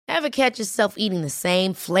Ever catch yourself eating the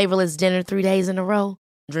same flavorless dinner 3 days in a row?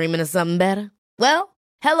 Dreaming of something better? Well,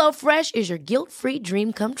 HelloFresh is your guilt-free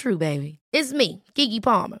dream come true, baby. It's me, Keke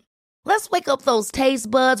Palmer. Let's wake up those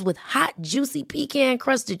taste buds with hot, juicy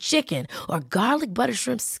pecan-crusted chicken or garlic butter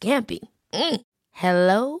shrimp scampi.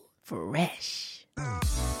 Hello Fresh.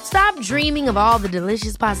 Stop dreaming of all the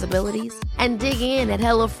delicious possibilities and dig in at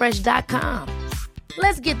HelloFresh.com.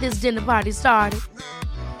 Let's get this dinner party started.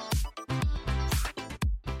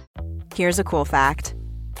 Here's a cool fact.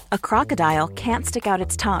 A crocodile can't stick out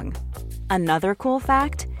its tongue. Another cool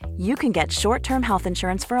fact, you can get short-term health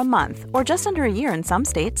insurance for a month or just under a year in some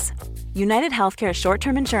states. United Healthcare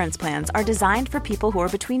short-term insurance plans are designed for people who are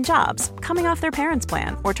between jobs, coming off their parents'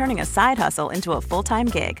 plan, or turning a side hustle into a full-time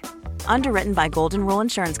gig. Underwritten by Golden Rule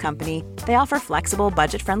Insurance Company, they offer flexible,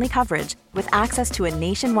 budget-friendly coverage with access to a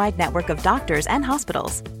nationwide network of doctors and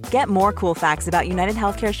hospitals. Get more cool facts about United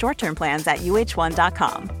Healthcare short-term plans at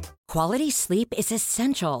uh1.com. Quality sleep is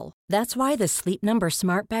essential. That's why the Sleep Number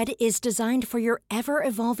Smart Bed is designed for your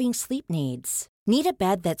ever-evolving sleep needs. Need a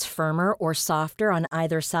bed that's firmer or softer on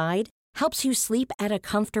either side? Helps you sleep at a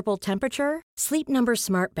comfortable temperature? Sleep Number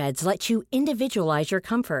Smart Beds let you individualize your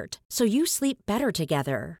comfort, so you sleep better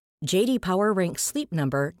together. J.D. Power ranks Sleep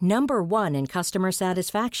Number number 1 in customer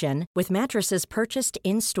satisfaction with mattresses purchased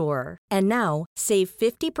in-store. And now, save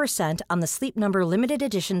 50% on the Sleep Number Limited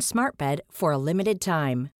Edition Smart Bed for a limited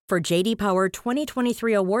time. For J.D. Power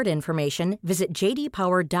 2023 award information, visit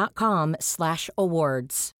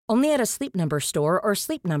jdpower.com/awards. Only at a Sleep Number store or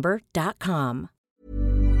sleepnumber.com.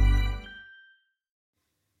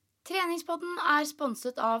 Treningspodden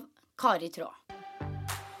sponset av Kari Traa.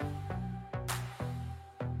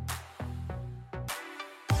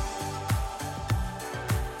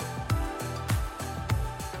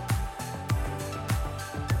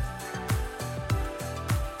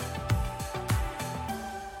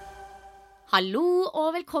 Hallo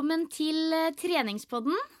og velkommen til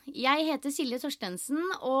Treningspodden. Jeg heter Silje Torstensen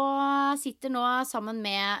og sitter nå sammen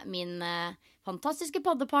med min fantastiske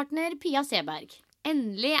poddepartner Pia Seberg.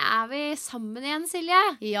 Endelig vi sammen igjen,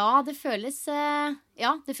 Silje. Ja, det føles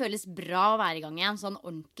bra å være i gang igjen, sånn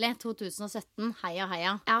ordentlig. 2017, heia,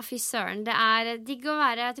 heia. Ja, fy søren, det digg å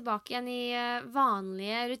være tilbake igjen i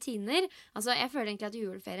vanlige rutiner. Altså, jeg føler egentlig at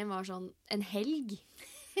juleferien var sånn en helg.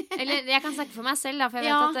 Eller jeg kan snakke for meg selv da, for jeg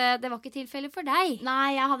vet at det var ikke tilfellet for deg.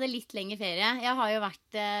 Nei, jeg hadde litt lengre ferie. Jeg har jo vært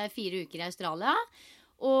 4 uker i Australia.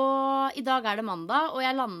 Og i dag det mandag, og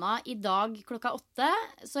jeg landet i dag klokka 8.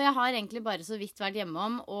 Så jeg har egentlig bare så vidt vært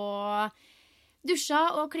hjemom og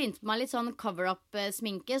dusja og klint på meg litt sånn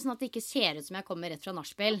cover-up-sminke, sånn at det ikke ser ut som jeg kommer rett fra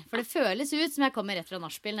nachspiel. For det føles ut som jeg kommer rett fra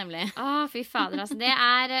nachspiel, nemlig. Fy fader, altså. Det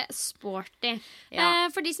sporty. Ja.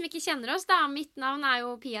 For de som ikke kjenner oss da, mitt navn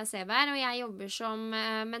jo Pia Seberg, og jeg jobber som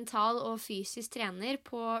mental- og fysisk trener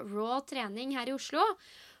på Raw Trening her i Oslo.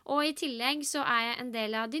 Og i tillegg så jeg en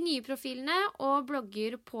del av de nye profilene og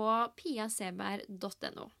blogger på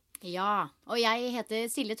piaseberg.no. Ja, og jeg heter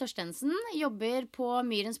Silje Torstensen, jobber på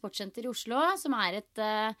Myren Sportsenter i Oslo, som et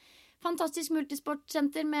fantastisk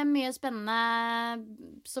multisportsenter med mye spennende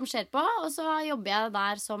som skjer på. Og så jobber jeg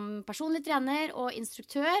der som personlig trener og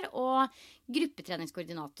instruktør og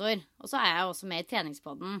gruppetreningskoordinator. Og så jeg også med i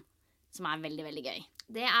treningspodden, som veldig, veldig gøy.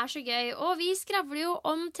 Det så gøy, og vi skravler jo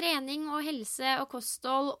om trening og helse og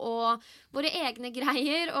kosthold og våre egne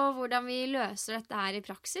greier, og hvordan vi løser dette her i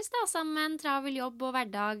praksis da, sammen med en travel jobb og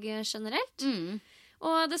hverdag generelt.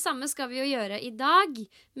 Og det samme skal vi jo gjøre i dag,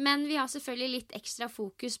 men vi har selvfølgelig litt ekstra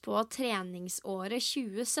fokus på treningsåret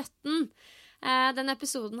 2017. Denne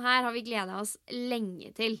episoden her har vi gledet oss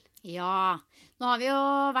lenge til. Ja, nå har vi jo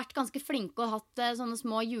vært ganske flinke og hatt sånne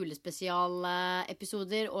små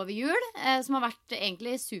julespesialepisoder over jul, som har vært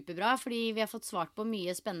egentlig superbra, fordi vi har fått svart på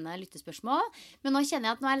mye spennende lyttespørsmål. Men nå kjenner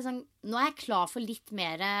jeg at nå jeg klar for litt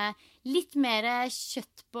mer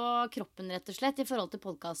kjøtt på kroppen, rett og slett, i forhold til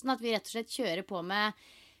podcasten. At vi rett og slett kjører på med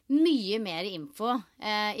mye mer info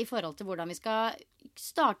i forhold til hvordan vi skal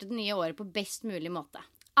starte det nye året på best mulig måte.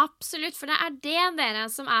 Absolutt, for det det dere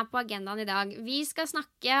som på agendaen i dag. Vi skal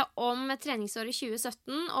snakke om treningsåret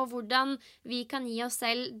 2017 og hvordan vi kan gi oss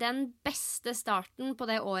selv den beste starten på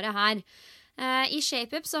det året her. I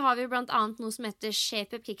ShapeUp så har vi blant annet noe som heter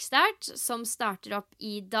ShapeUp Kickstart, som starter opp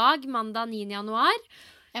i dag, mandag 9. januar.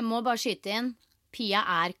 Jeg må bare skyte inn. Pia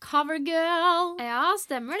covergirl. Ja,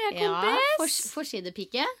 stemmer det, kompis. Ja,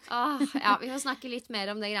 forsidepike. Ja, vi får snakke litt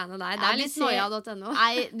mer om det greiene der. Det litt noia.no.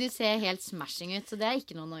 Nei, du ser helt smashing ut, så det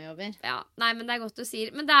ikke noe noia over. Ja, nei, men det godt du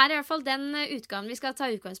sier. Men det i hvert fall den utgaven vi skal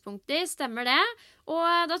ta utgangspunkt i, stemmer det. Og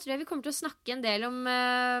da tror jeg vi kommer til å snakke en del om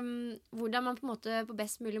hvordan man på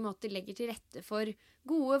best mulig måte legger til rette for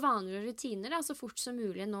gode vaner og rutiner da, så fort som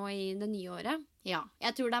mulig nå i det nye året. Ja,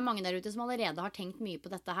 jeg tror det mange der ute som allerede har tenkt mye på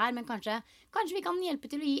dette her, men kanskje vi kan hjelpe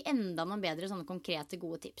til å gi enda noen bedre sånne konkrete,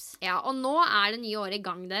 gode tips. Ja, og nå det nye året i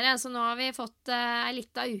gang, dere. Så nå har vi fått en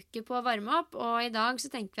liten uke på å varme opp, og i dag så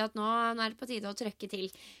tenker vi at nå det på tide å trøkke til.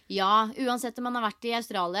 Ja, uansett om man har vært i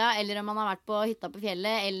Australia, eller om man har vært på hytta på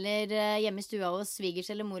fjellet, eller hjemme i stua hos svigers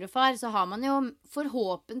eller mor og far, så har man jo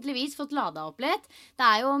forhåpentligvis fått lada opp litt. Det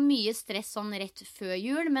jo mye stress sånn rett før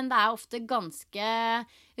jul, men det ofte ganske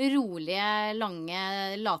rolige, lange,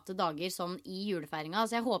 late dager sånn i julefeiringa.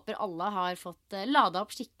 Så jeg håper alle har fått lada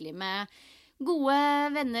opp skikkelig med gode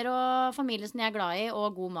venner og familie som de glad i,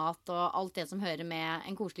 og god mat og alt det som hører med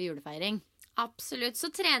en koselig julefeiring. Absolutt. Så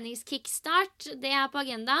treningskickstart, det på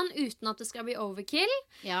agendaen, uten at det skal bli overkill.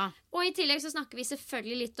 Ja. Og i tillegg så snakker vi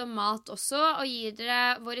selvfølgelig litt om mat også, og gir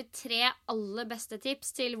dere våre 3 aller beste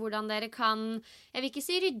tips til hvordan dere kan, jeg vil ikke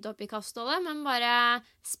si rydde opp i kostholdet, men bare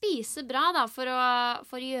spise bra da, for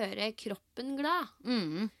å gjøre kroppen glad.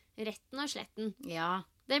 Retten og sletten. Ja.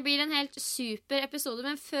 Det blir en helt super episode,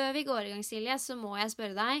 men før vi går i gang, Silje, så må jeg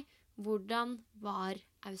spørre deg, hvordan var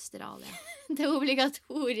Australia? Det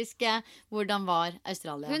obligatoriske, hvordan var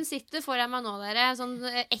Australia? Hun sitter foran meg nå, dere, sånn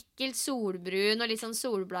ekkelt solbrun og litt sånn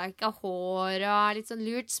solbleika hår og litt sånn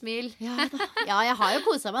lurt smil. Ja, jeg har jo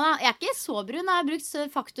koset meg da. Jeg ikke så brun, jeg har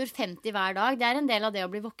brukt faktor 50 hver dag. Det en del av det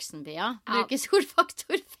å bli voksen, Pia. Bruke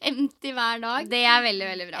solfaktor 50 hver dag. Det veldig,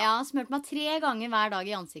 veldig bra. Ja, smørt meg 3 ganger hver dag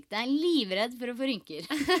i ansiktet. Jeg livredd for å få rynker.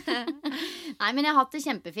 Nei, men jeg har hatt det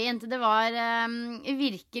kjempefint. Det var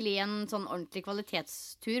virkelig en sånn ordentlig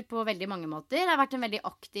kvalitetstur på veldig mange måter. Det har vært en veldig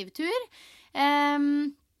aktiv tur.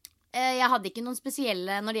 Jeg hadde ikke noen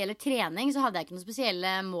spesielle, når det gjelder trening, så hadde jeg ikke noen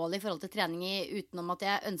spesielle mål i forhold til trening utenom at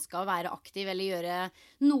jeg ønsket å være aktiv eller gjøre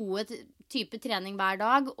noe type trening hver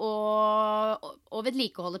dag og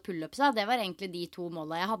vedlikeholde pull-upsa. Det var egentlig de 2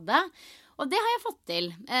 målene jeg hadde. Og det har jeg fått til.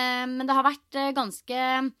 Men det har vært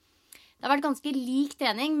ganske lik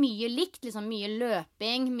trening, mye likt, liksom mye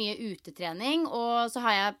løping, mye utetrening, og så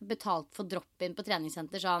har jeg betalt for drop-in på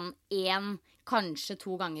treningssenter sånn 1, kanskje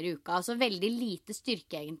 2 ganger i uka. Så veldig lite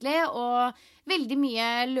styrke egentlig, og veldig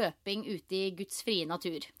mye løping ute i Guds frie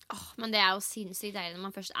natur. Men det jo sinnssykt deilig når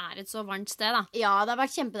man først et så varmt sted, da. Ja, det har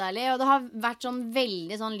vært kjempedeilig, og det har vært sånn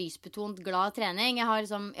veldig sånn lysbetont glad trening. Jeg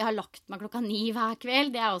har lagt meg 9:00 hver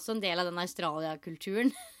kveld. Det også en del av den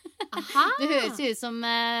Australia-kulturen. Det høres jo ut som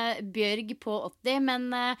Bjørg på 80,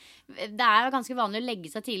 men det jo ganske vanlig å legge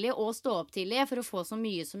seg tidlig og stå opp tidlig for å få så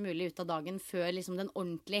mye som mulig ut av dagen før liksom den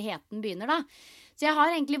ordentlige heten begynner da. Så jeg har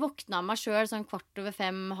egentlig våknet meg selv sånn 5:15,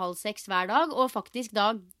 5:30 hver dag, og faktisk da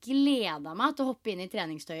gledet meg til å hoppe inn i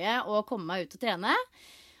treningstøyet og komme meg ut og trene.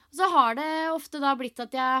 Og så har det ofte da blitt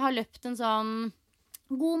at jeg har løpt en sånn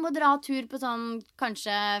god moderat tur på sånn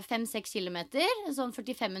kanskje 5-6 kilometer, sånn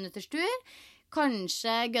 45 minutters tur.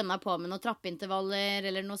 Kanskje gønna på med noen trappeintervaller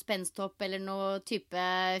eller noe spensthopp eller noe type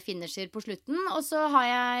finisher på slutten. Og så har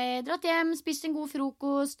jeg dratt hjem, spist en god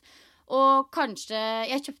frokost, og kanskje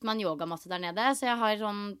jeg kjøpte meg en yogamatte der nede, så jeg har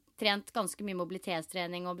sånn trent ganske mye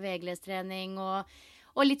mobilitetstrening og bevegelighetstrening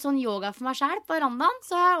og litt sånn yoga for meg selv på verandaen.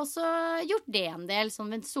 Så har jeg også gjort det en del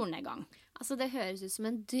sånn ved solnedgang. Altså, det høres ut som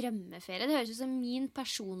en drømmeferie. Det høres ut som min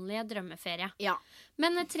personlige drømmeferie. Ja.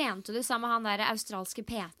 Men trente du sammen med han der australske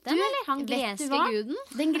PT-en, eller? Han greske guden?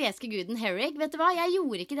 Den greske guden, Herrick. Vet du hva? Jeg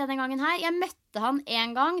gjorde ikke det den gangen her. Jeg møtte han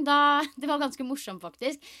en gang. Det var ganske morsomt,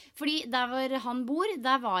 faktisk. Fordi der hvor han bor,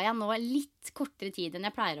 der var jeg nå litt kortere tid enn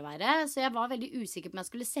jeg pleier å være. Så jeg var veldig usikker på om jeg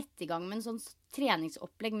skulle sette i gang med en sånn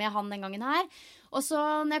treningsopplegg med han den gangen her. Og så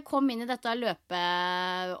når jeg kom inn i dette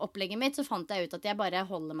løpeopplegget mitt, så fant jeg ut at jeg bare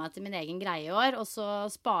holder meg til min egen greie i år, og så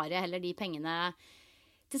sparer jeg heller de pengene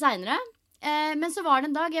til senere. Men så var det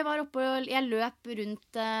en dag jeg var oppe og jeg løp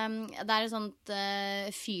rundt, det et sånt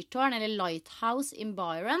fyrtårn, eller lighthouse in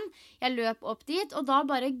Byron. Jeg løp opp dit, og da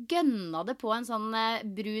bare gønna det på en sånn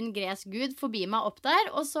brun gresk gud forbi meg opp der,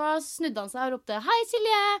 og så snudde han seg og ropte «Hei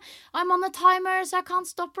Silje, I'm on a timer, so I can't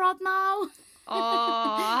stop right now».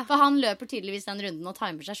 For han løper tydeligvis den runden og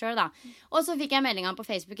timer seg selv da. Og så fikk jeg meldingen på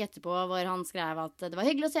Facebook etterpå hvor han skrev at det var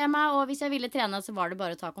hyggelig å se meg, og hvis jeg ville trene så var det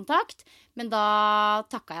bare å ta kontakt. Men da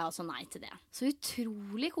takket jeg altså nei til det. Så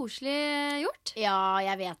utrolig koselig gjort. Ja,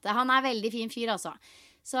 jeg vet det. Han veldig fin fyr altså.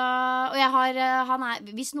 Så, og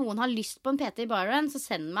hvis noen har lyst på en PT i Byron, så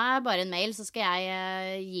send meg bare en mail, så skal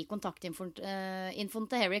jeg gi kontaktinfoen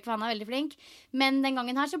til Herrick, for han veldig flink. Men den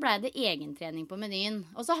gangen her så ble det egentrening på menyen.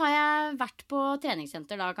 Og så har jeg vært på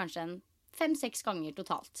treningssenter da kanskje 5-6 ganger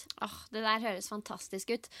totalt. Det der høres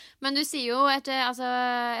fantastisk ut. Men du sier jo et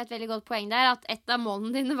veldig godt poeng der, at et av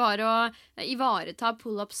målene dine var å ivareta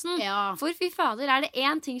pull-upsen. Ja. For fy fader, er det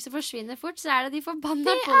én ting som forsvinner fort, så er det de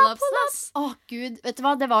forbanna pull-upsene. Gud, vet du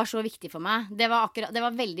hva? Det var så viktig for meg. Det var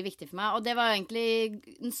veldig viktig for meg. Og det var egentlig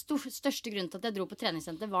den største grunnen til at jeg dro på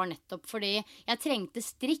treningssenter, var nettopp fordi jeg trengte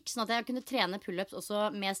strikk, sånn at jeg kunne trene pull-ups også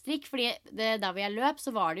med strikk. Fordi der hvor jeg løp,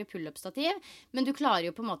 så var det jo pull-up-stativ. Men du klarer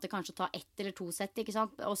jo på en måte kanskje å ta 1 eller 2 sett, ikke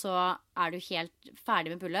sant? Og så er du helt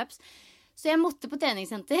ferdig med pull-ups. Så jeg måtte på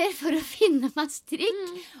treningssenter for å finne meg strikk.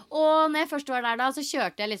 Og når jeg først var der da, så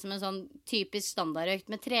kjørte jeg liksom en sånn typisk standardøkt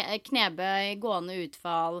med knebøy, gående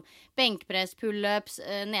utfall, benkpress, pull-ups,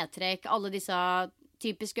 nedtrekk, alle disse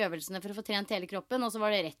typiske øvelsene for å få trent hele kroppen, og så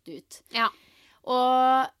var det rett ut. Ja.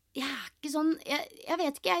 Og jeg er ikke sånn, jeg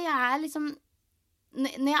vet ikke, jeg er liksom,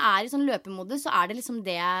 når jeg er i sånn løpemodus, så er det liksom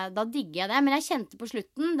det, da digger jeg det. Men jeg kjente på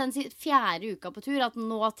slutten, den 4. uka på tur, at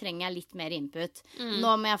nå trenger jeg litt mer input.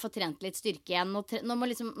 Nå må jeg få trent litt styrke igjen. Nå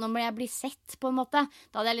må jeg bli sett, på en måte.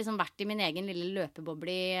 Da hadde jeg liksom vært i min egen lille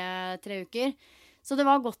løpeboble i 3 uker. Så det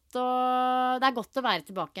er godt å være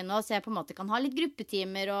tilbake igjen nå, så jeg på en måte kan ha litt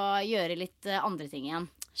gruppetimer og gjøre litt andre ting igjen.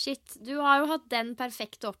 Shit, du har jo hatt den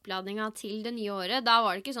perfekte oppladninga til det nye året. Da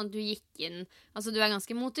var det ikke sånn at du gikk inn. Altså, du er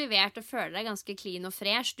ganske motivert og føler deg ganske clean og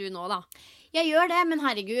fresh du nå, da. Jeg gjør det, men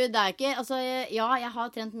herregud, det er ikke, altså, ja, jeg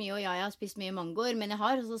har trent mye, og ja, jeg har spist mye mangoer, men jeg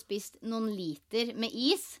har også spist noen liter med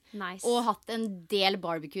is. Nice. Og hatt en del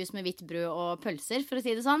barbecues med hvitt brød og pølser, for å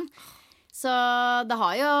si det sånn. Så det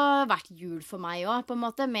har jo vært jul for meg også, på en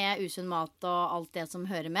måte, med usunn mat og alt det som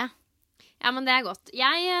hører med. Ja, men det er godt. Det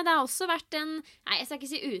har også vært nei, jeg skal ikke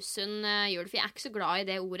si usunn jul, for jeg er ikke så glad i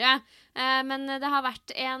det ordet. Men det har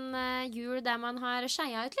vært en jul der man har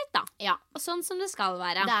skeia ut litt, da. Ja. Og sånn som det skal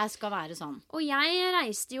være. Det skal være sånn. Og jeg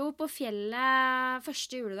reiste jo på fjellet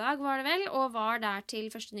første juledag, var det vel, og var der til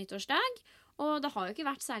første nyttårsdag. Og det har jo ikke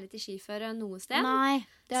vært særlig til skiføre noe sted. Nei,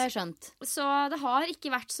 det har jeg skjønt. Så det har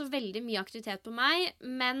ikke vært så veldig mye aktivitet på meg,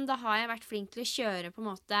 men da har jeg vært flink til å kjøre på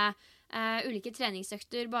en måte ulike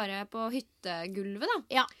treningsøkter bare på hyttegulvet, da.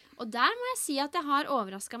 Ja. Og der må jeg si at jeg har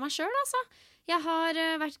overrasket meg selv, altså. Jeg har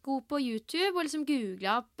vært god på YouTube og liksom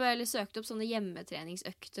googlet opp eller søkt opp sånne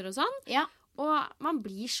hjemmetreningsøkter og sånn. Ja. Og man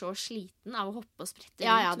blir så sliten av å hoppe og sprette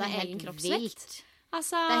Ja, rundt det er med egen helt kroppsvekt. vilt.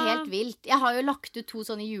 Altså, Det er helt vilt. Jeg har jo lagt ut 2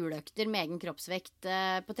 sånne juleøkter med egen kroppsvekt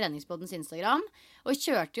på treningspoddens Instagram. Og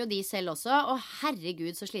kjørte jo de selv også. Og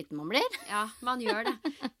herregud, så sliten man blir. Ja, man gjør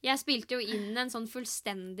det. Jeg spilte jo inn en sånn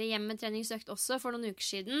fullstendig hjemmetreningsøkt også for noen uker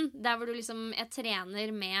siden. Der hvor jeg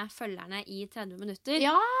trener med følgerne i 30 minutter.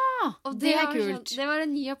 Ja, og det er var kult. Det var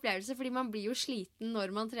en ny opplevelse, fordi man blir jo sliten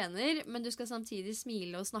når man trener, men du skal samtidig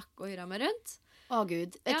smile og snakke og høre meg rundt. Å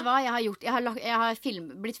Gud, vet du hva jeg har gjort? Jeg har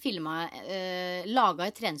blitt filmet, laget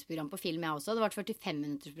et treningsprogram på film jeg også. Det var et 45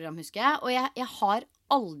 minutters program, husker jeg. Og jeg har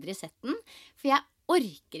aldri sett den, for jeg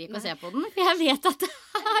orker ikke å se på den. For jeg vet at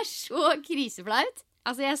det er så kriseflaut.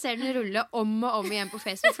 Altså, jeg ser den rulle om og om igjen på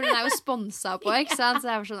Facebook, for den er jo sponset på, ikke sant? Så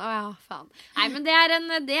jeg var sånn, åja, faen. Nei, men det er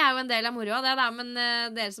jo en del av moroa, det da. Men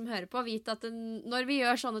dere som hører på, vet at når vi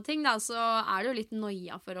gjør sånne ting, da, så er det jo litt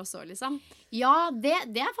noia for oss også, liksom. Ja, det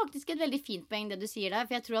er faktisk et veldig fint poeng, det du sier der.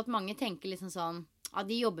 For jeg tror at mange tenker liksom sånn, ja,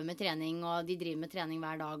 de jobber med trening, og de driver med trening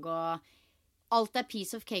hver dag, og alt er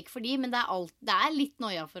piece of cake for de, men det er litt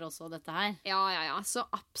noia for oss også, dette her. Ja, så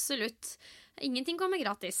absolutt. Ingenting kommer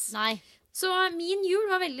gratis. Nei. Så min jul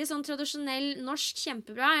var veldig sånn tradisjonell norsk,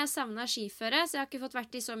 kjempebra. Jeg savnet skiføre, så jeg har ikke fått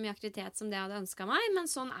vært i så mye aktivitet som det jeg hadde ønsket meg, men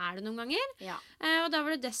sånn er det noen ganger. Ja. Og da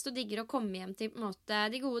var det desto diggere å komme hjem til på en måte,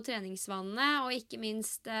 de gode treningsvanene, og ikke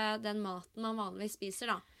minst den maten man vanligvis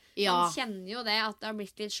spiser, da. Ja. Man kjenner jo det at det har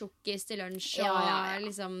blitt litt sjokkis til lunsj, Ja. og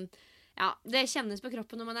liksom... Ja, det kjennes på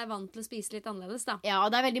kroppen når man er vant til å spise litt annerledes, da. Ja,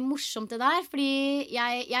 og det er veldig morsomt det der, fordi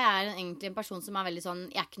jeg er egentlig en person som er veldig sånn,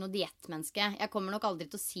 jeg er ikke noe diettmenneske. Jeg kommer nok aldri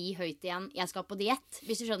til å si høyt igjen, jeg skal på diett,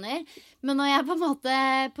 hvis du skjønner. Men når jeg på en måte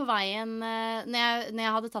på veien, når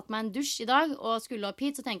jeg hadde tatt meg en dusj i dag og skulle opp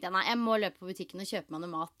hit, så tenkte jeg, nei, jeg må løpe på butikken og kjøpe meg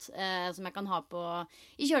noe mat som jeg kan ha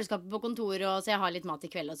i kjøleskapet på kontoret, og så jeg har litt mat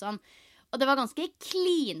i kveld og sånn. Og det var ganske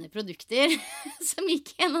kline produkter som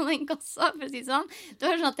gikk gjennom den kassa, for å si sånn. Det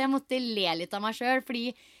var sånn at jeg måtte le litt av meg selv,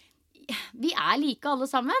 fordi vi er like alle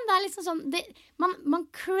sammen. Det er liksom sånn, man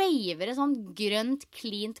craver et sånn grønt,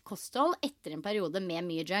 cleant kosthold etter en periode med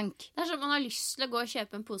mye junk. Det er sånn at man har lyst til å gå og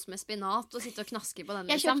kjøpe en pose med spinat og sitte og knaske på den.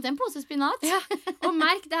 Jeg kjøpte en pose spinat. Ja. Og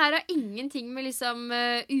merk, det her har ingenting med liksom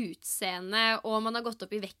utseende og man har gått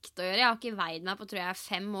opp i vekt å gjøre. Jeg har ikke veid meg på, tror jeg,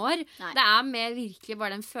 5 år. Nei. Det er mer virkelig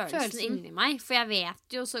bare den følelsen inni meg. For jeg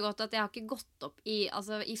vet jo så godt at jeg har ikke gått opp i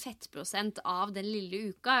fettprosent av den lille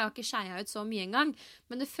uka. Jeg har ikke skeia ut så mye engang.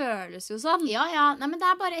 Men det føles føles jo sånn. Ja. Nei, men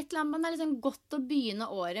det bare et eller annet. Det liksom godt å begynne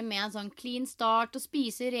året med en sånn clean start og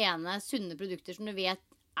spise rene, sunne produkter som du vet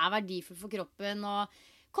verdifull for kroppen, og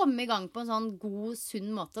komme i gang på en sånn god,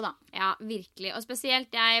 sunn måte, da. Ja, virkelig. Og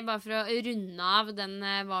spesielt jeg, bare for å runde av den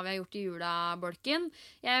hva vi har gjort i jula-bolken.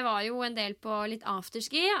 Jeg var jo en del på litt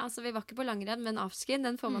afterski. Altså, vi var ikke på langrenn, men afterski,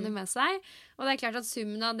 den får man jo med seg. Og det klart at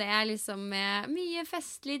summen av det liksom med mye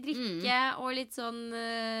festlig drikke og litt sånn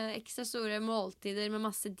ekstra store måltider med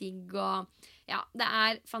masse digg og ja,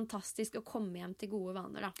 det fantastisk å komme hjem til gode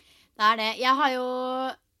vaner, da. Det det. Jeg har jo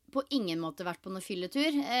på ingen måte vært på noen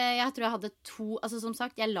fylletur. Jeg tror jeg hadde 2, altså som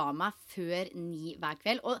sagt, jeg la meg før 9 hver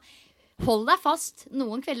kveld. Og hold deg fast,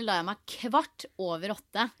 noen kvelder la jeg meg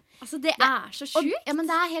 7:15. Altså, det så sjukt. Ja,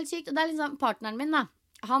 men det helt sykt. Og det liksom partneren min, da.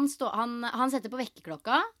 Han setter på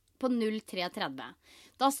vekkerklokka på 03:30.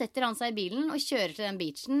 Da setter han seg i bilen og kjører til den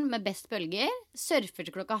beachen med best bølger.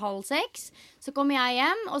 Surfer til 5:30. Så kommer jeg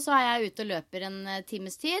hjem, og så jeg ute og løper en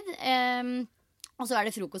times tid. Og så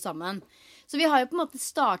det frokost sammen. Så vi har jo på en måte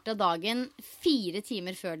startet dagen 4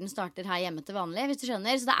 timer før den starter her hjemme til vanlig, hvis du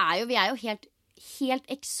skjønner. Så vi jo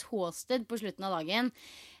helt exhausted på slutten av dagen.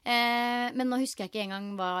 Men nå husker jeg ikke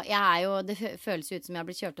engang hva det føles ut som jeg har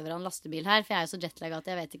blitt kjørt over av en lastebil her, for jeg jo så jetlagget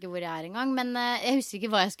at jeg vet ikke hvor jeg engang. Men jeg husker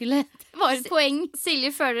ikke hva jeg skulle. Det var et poeng.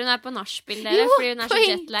 Silje føler hun på nachspiel dere, fordi hun så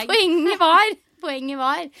jetlag. Poenget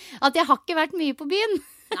var at jeg har ikke vært mye på byen.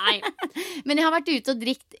 Nei. Men jeg har vært ute og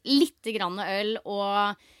drikt litt grann øl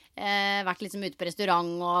og vært liksom ute på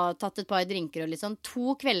restaurant og tatt et par drinker og liksom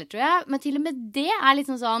 2 kvelder, tror jeg. Men til og med det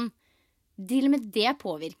liksom sånn, til og med det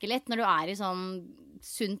påvirker litt når du i sånn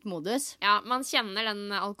sunt modus. Ja, man kjenner den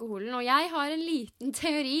alkoholen. Og jeg har en liten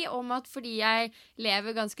teori om at fordi jeg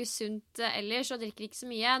lever ganske sunt ellers og drikker ikke så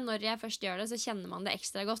mye, når jeg først gjør det, så kjenner man det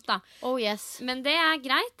ekstra godt, da. Oh yes. Men det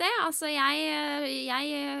greit, det. Altså,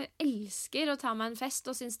 jeg elsker å ta meg en fest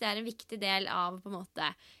og synes det en viktig del av på en måte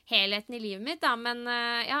helheten i livet mitt, da. Men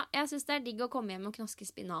ja, jeg synes det digg å komme hjem og knaske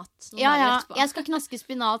spinat. Ja, jeg skal knaske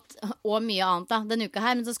spinat og mye annet da, denne uka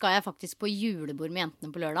her, men så skal jeg faktisk på julebord med jentene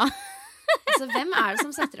på lørdag. Altså, hvem det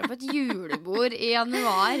som setter opp et julebord i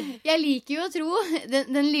januar? Jeg liker jo å tro,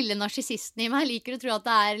 den lille narsissisten i meg liker å tro at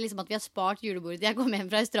det liksom at vi har spart julebordet til jeg kom hjem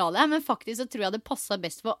fra Australia, men faktisk så tror jeg det passet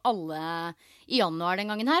best for alle i januar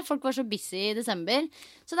den gangen her. Folk var så busy i desember,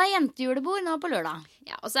 så det jentejulebord nå på lørdag.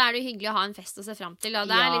 Ja, og så det jo hyggelig å ha en fest å se frem til, og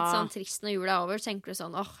det litt sånn trist når jula over, så tenker du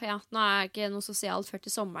sånn, ja, nå ikke noe sosialt før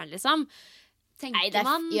til sommeren, liksom. Nei,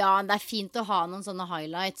 det fint å ha noen sånne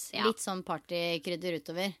highlights. Ja. Litt sånn partykrydder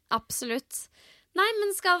utover. Absolutt. Nei,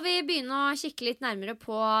 men skal vi begynne å kikke litt nærmere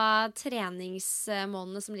på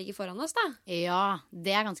treningsmånedene som ligger foran oss, da? Ja,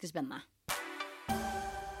 det ganske spennende.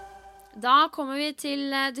 Da kommer vi til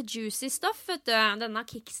the juicy stuff, vet du. Denne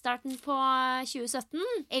kickstarten på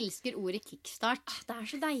 2017. Elsker ordet kickstart. Det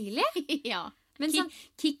så deilig. Ja. Men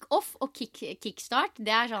kick-off og kickstart,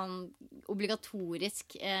 det sånn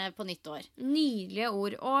obligatorisk på nyttår. Nydelige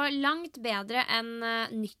ord, og langt bedre enn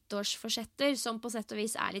nyttårsforsetter, som på sett og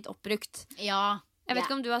vis litt oppbrukt. Ja. Jeg vet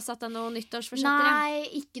ikke om du har satt deg noen nyttårsforsetter? Nei,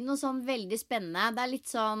 ikke noe sånn veldig spennende. Det litt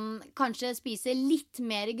sånn, kanskje spise litt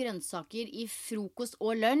mer grønnsaker i frokost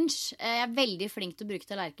og lunsj. Jeg veldig flink til å bruke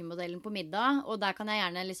tallerkenmodellen på middag, og der kan jeg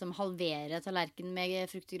gjerne liksom halvere tallerken med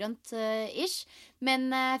frukt og grønt ish.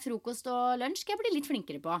 Men frokost og lunsj skal jeg bli litt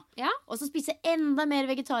flinkere på. Ja. Og så spise enda mer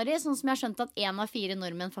vegetarisk, sånn som jeg har skjønt at 1 av 4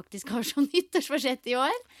 nordmenn faktisk har sånn nyttårsforsett i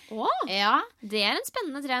år. Åh, ja. Det en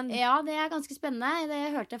spennende trend. Ja, det ganske spennende. Det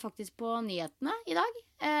hørte jeg faktisk på nyhetene i dag.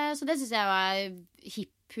 Så det synes jeg var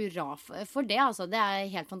hipp hurra for det, altså. Det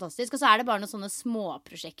helt fantastisk. Og så det bare noen sånne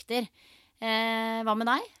småprosjekter. Hva med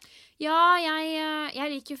deg? Ja, jeg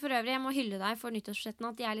liker for øvrig, jeg må hylle deg for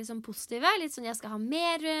nyttårsforsettene, at de liksom positive. Litt sånn, jeg skal ha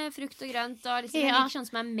mer frukt og grønt, og liksom, jeg liker sånn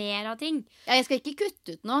som mer av ting. Ja, jeg skal ikke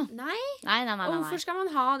kutte ut noe. Nei. Og hvorfor skal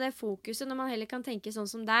man ha det fokuset når man heller kan tenke sånn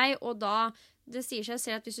som deg, og da, det sier seg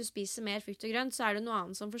selv at hvis du spiser mer frukt og grønt, så det noe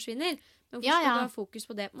annet som forsvinner. Men hvorfor skal du ha fokus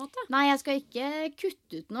på det, på en måte? Nei, jeg skal ikke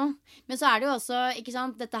kutte ut noe. Men så det jo også, ikke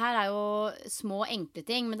sant, dette her jo små, enkle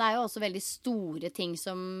ting, men det jo også veldig store ting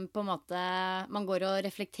som på en måte man går og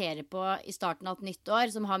reflekterer på i starten av et nytt år,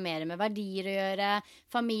 som har mer med verdier å gjøre,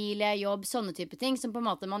 familie, jobb, sånne type ting, som på en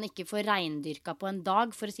måte man ikke får reindyrka på en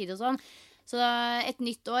dag, for å si det sånn. Så et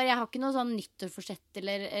nytt år, jeg har ikke noe sånn nyttårsforsett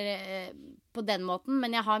eller på den måten,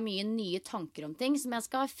 men jeg har mye nye tanker om ting som jeg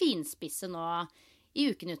skal finspisse nå i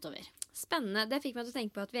uken utover. Spennende. Det fikk meg til å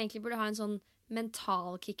tenke på at vi egentlig burde ha en sånn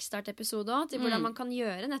mental kickstart-episode også, til hvordan man kan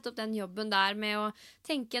gjøre nettopp den jobben der med å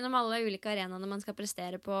tenke gjennom alle ulike arenaene man skal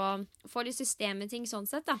prestere på, få litt system i ting sånn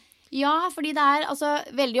sett, da. Ja, fordi det altså,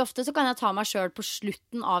 veldig ofte så kan jeg ta meg selv på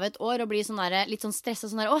slutten av et år og bli sånn der, litt sånn stresset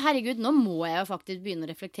sånn der, å herregud, nå må jeg jo faktisk begynne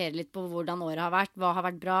å reflektere litt på hvordan året har vært, hva har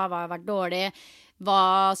vært bra, hva har vært dårlig,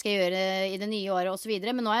 hva skal jeg gjøre i det nye året, og så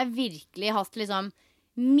videre. Men nå har jeg virkelig hatt liksom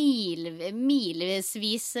milevis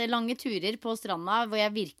lange turer på stranda hvor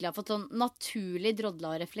jeg virkelig har fått sånn naturlig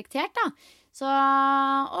drodla og reflektert da. Så,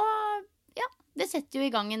 og ja, det setter jo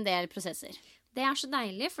i gang en del prosesser. Det så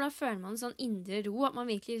deilig, for da føler man en sånn indre ro, at man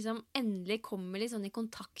virkelig liksom endelig kommer litt sånn i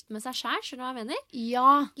kontakt med seg selv, skjønner du hva jeg mener?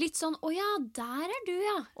 Ja. Litt sånn, åja, der du,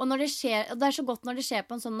 ja. Og når det skjer, og det så godt når det skjer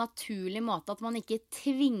på en sånn naturlig måte, at man ikke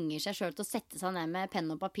tvinger seg selv til å sette seg ned med penn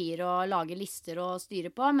og papir og lage lister og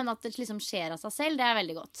styre på, men at det liksom skjer av seg selv, det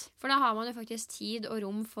veldig godt. For da har man jo faktisk tid og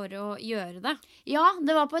rom for å gjøre det. Ja,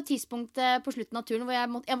 det var på et tidspunkt på slutten av turen hvor jeg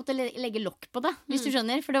måtte legge lokk på det, hvis du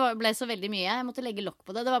skjønner, for det ble så veldig mye. Jeg måtte legge lokk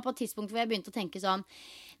på det. Det var på et tidspunkt hvor jeg begynte å tenke sånn,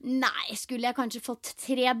 nei, skulle jeg kanskje fått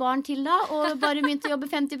 3 barn til da, og bare begynt å jobbe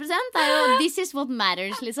 50%? Det jo, this is what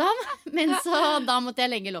matters, liksom. Men så, da måtte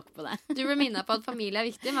jeg legge lokk på det. Du ble minnet på at familie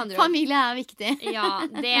viktig, med andre ord. Familie viktig. Ja,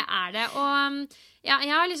 det det. Og ja,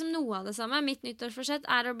 jeg har liksom noe av det samme. Mitt nyttårsforsett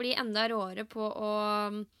å bli enda råere på å,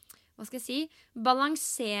 hva skal jeg si,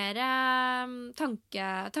 balansere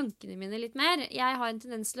tankene mine litt mer. Jeg har en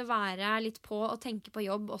tendens til å være litt på og tenke på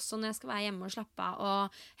jobb også når jeg skal være hjemme og slappe av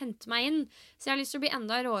og hente meg inn. Så jeg har lyst til å bli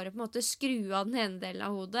enda råere på en måte skru av den ene delen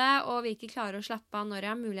av hodet og virkelig klare å slappe av når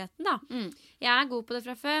jeg har muligheten da. Jeg god på det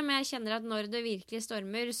fra før, men jeg kjenner at når det virkelig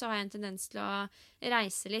stormer, så har jeg en tendens til å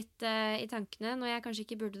reise litt i tankene når jeg kanskje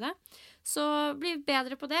ikke burde det. Så bli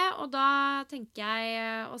bedre på det, og da tenker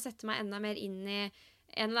jeg å sette meg enda mer inn i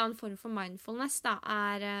en eller annen form for mindfulness da,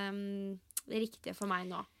 det riktige for meg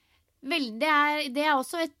nå. Vel, det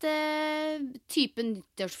også et type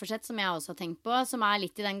nyttårsforsett som jeg også har tenkt på, som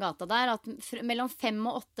litt i den gata der, at mellom 5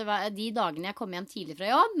 og 8, de dagene jeg kommer hjem tidlig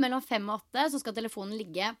fra jobb, mellom 5 og 8, så skal telefonen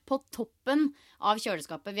ligge på toppen av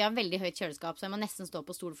kjøleskapet. Vi har veldig høyt kjøleskap, så jeg må nesten stå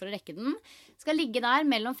på stol for å rekke den. Skal ligge der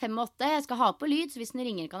mellom 5 og 8, jeg skal ha på lyd, så hvis den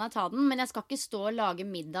ringer kan jeg ta den, men jeg skal ikke stå og lage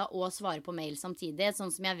middag og svare på mail samtidig,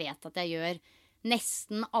 sånn som jeg vet at jeg gjør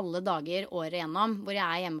nesten alle dager året gjennom, hvor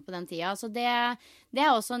jeg hjemme på den tida. Så det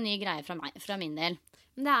også en ny greie fra min del.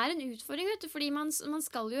 Men det en utfordring, vet du, fordi man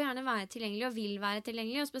skal jo gjerne være tilgjengelig og vil være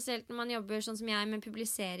tilgjengelig, og spesielt når man jobber sånn som jeg med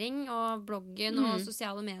publisering og bloggen og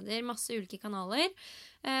sosiale medier, masse ulike kanaler,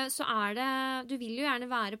 så du vil jo gjerne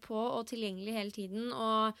være på og tilgjengelig hele tiden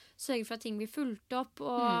og sørge for at ting blir fulgt opp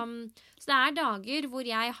og, så det dager hvor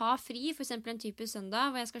jeg har fri, for eksempel en typisk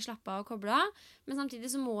søndag hvor jeg skal slappe av og koble av, men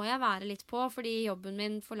samtidig så må jeg være litt på fordi jobben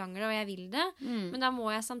min forlanger det og jeg vil det, men da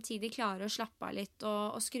må jeg samtidig klare å slappe av litt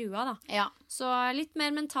og skru av da. Ja. Så litt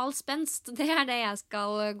mer mental spenst, det det jeg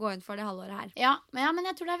skal gå inn for det halvåret her. Ja, men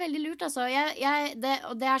jeg tror det veldig lurt altså.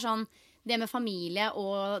 Det sånn, det med familie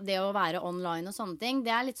og det å være online og sånne ting,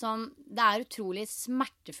 det litt sånn, det utrolig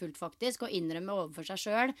smertefullt faktisk å innrømme overfor seg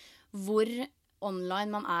selv hvor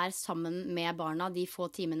online man sammen med barna de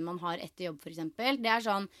få timene man har etter jobb for eksempel. Det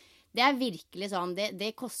sånn, det virkelig sånn,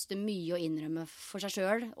 det koster mye å innrømme for seg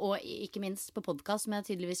selv, og ikke minst på podcast, som jeg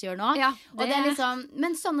tydeligvis gjør nå. Ja, og det liksom,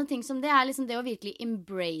 men sånne ting som det liksom det å virkelig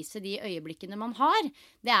embrace de øyeblikkene man har,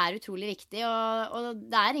 det utrolig viktig, og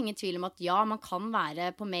det ingen tvil om at ja, man kan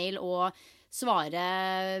være på mail og svare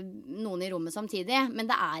noen i rommet samtidig, men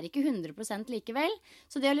det ikke 100% likevel.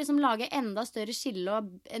 Så det å liksom lage enda større skille og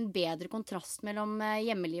en bedre kontrast mellom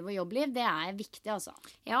hjemmeliv og jobbliv, det viktig altså.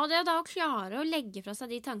 Ja, og det da å klare å legge fra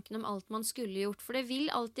seg de tankene om alt man skulle gjort, for det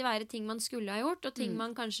vil alltid være ting man skulle ha gjort, og ting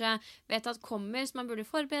man kanskje vet at kommer, som man burde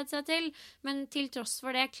forberede seg til, men til tross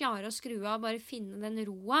for det, klare å skru av og bare finne den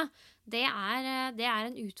roa, det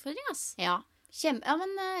en utfordring, ass. Ja.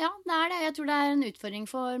 Men ja, det. Jeg tror det en utfordring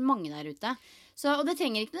for mange der ute. Så, og det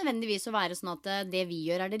trenger ikke nødvendigvis å være sånn at det vi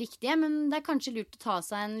gjør det riktige, men det kanskje lurt å ta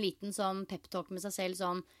seg en liten sånn pep-talk med seg selv,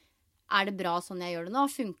 sånn, det bra sånn jeg gjør det nå?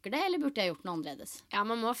 Funker det, eller burde jeg gjort noe annerledes? Ja,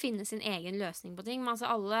 man må finne sin egen løsning på ting. Altså,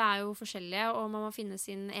 alle jo forskjellige, og man må finne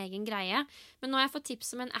sin egen greie. Men nå har jeg fått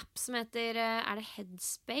tips om en app som heter, det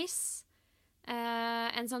Headspace?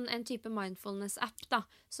 En type mindfulness-app da,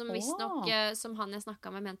 som visstnok, som han jeg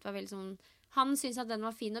snakket med mente var veldig sånn, han synes at den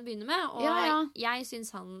var fin å begynne med, og jeg synes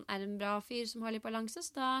han en bra fyr som har litt balanse,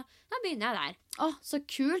 så da begynner jeg der. Så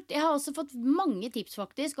kult. Jeg har også fått mange tips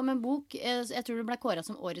faktisk om en bok, jeg tror det ble kåret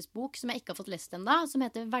som årets bok, som jeg ikke har fått lest enda, som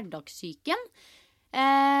heter Hverdagssyken.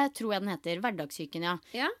 Tror jeg den heter, Hverdagssyken,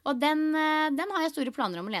 ja. Og den har jeg store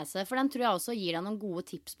planer om å lese, for den tror jeg også gir deg noen gode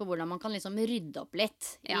tips på hvordan man kan liksom rydde opp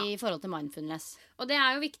litt i forhold til mindfulness. Og det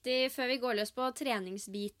jo viktig, før vi går løs på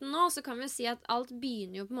treningsbiten nå, så kan vi si at alt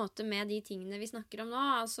begynner jo på en måte med de tingene vi snakker om nå,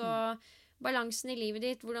 altså balansen i livet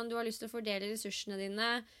ditt, hvordan du har lyst til å fordele ressursene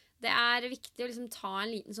dine, Det er viktig å liksom ta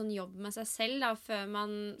en liten sånn jobb med seg selv da, før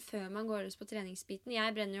man går løs på treningsbiten.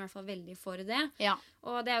 Jeg brenner i hvert fall veldig for det. Ja.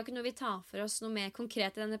 Og det er jo ikke noe vi tar for oss noe mer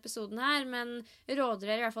konkret i denne episoden her, men råder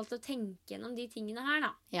dere i hvert fall til å tenke gjennom de tingene her,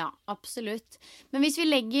 da. Ja, absolutt. Men hvis vi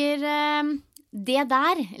legger det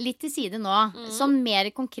der litt til side nå, sånn mer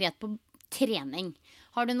konkret på trening.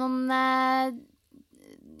 Har du noen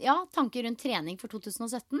tanker rundt trening for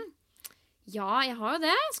 2017? Ja, jeg har jo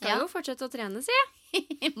det. Skal jo fortsette å trene, sier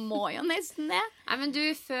jeg. Må jo nesten det. Nei, men du,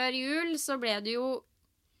 før jul så ble det jo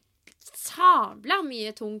sabla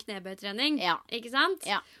mye tung knebøytrening, ikke sant?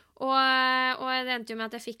 Ja. Og det endte jo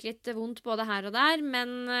med at jeg fikk litt vondt både her og der,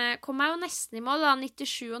 men kom meg jo nesten i mål da,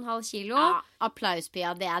 97,5 kilo. Ja, applaus,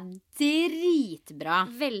 Pia. Det er dritbra.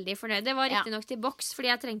 Veldig fornøyd. Det var riktig nok til boks,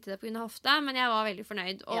 fordi jeg trengte det på grunn av hofta, men jeg var veldig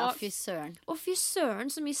fornøyd. Og, fy søren. Og fy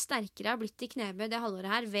søren så mye sterkere jeg har blitt i knebøy det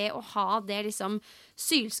halvåret her, ved å ha det liksom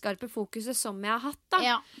sylskarpe fokuset som jeg har hatt da.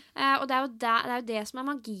 Ja. Og det er jo det som er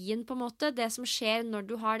magien på en måte, det som skjer når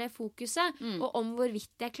du har det fokuset, og om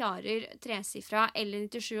hvorvidt jeg klarer 3-sifra eller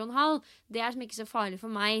 97,5, det er som ikke så farlig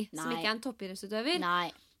for meg, som ikke er en toppidrettsutøver. Nei.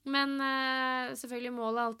 Men selvfølgelig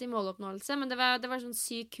målet er alltid måloppnåelse, men det var sånn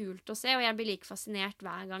sykt kult å se, og jeg blir like fascinert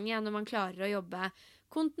hver gang når man klarer å jobbe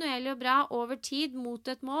kontinuerlig og bra over tid mot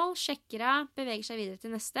et mål, sjekker av, beveger seg videre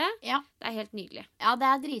til neste. Ja. Det er helt nydelig. Ja, det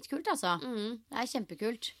er dritkult altså. Det er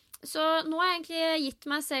kjempekult. Så nå har jeg egentlig gitt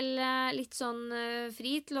meg selv litt sånn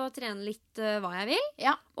fri til å trene litt hva jeg vil.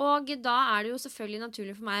 Ja. Og da er det jo selvfølgelig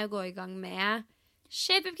naturlig for meg å gå i gang med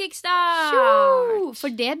Shape Up Kickstart!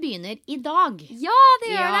 For det begynner i dag. Ja,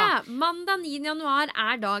 det gjør det! Mandag 9. januar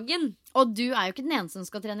er dagen. Og du er jo ikke den eneste som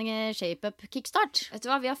skal trene Shape Up Kickstart. Vet du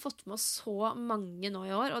hva, vi har fått med oss så mange nå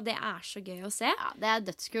i år, og det er så gøy å se. Ja, det er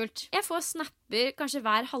dødskult. Jeg får snapper kanskje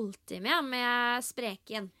hver halvtime med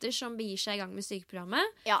spreke jenter som begir seg i gang med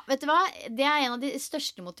sykeprogrammet. Ja, vet du hva? Det er en av de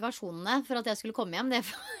største motivasjonene for at jeg skulle komme hjem.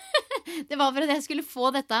 Det var for at jeg skulle få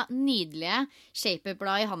dette nydelige Shape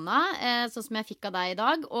Up-bladet i handa, sånn som jeg fikk av deg i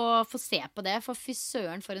dag, og få se på det, for fy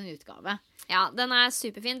søren for en utgave. Ja, den er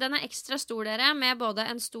superfin. Den er ekstra stor, dere, med både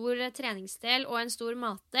en stor treningsdel og en stor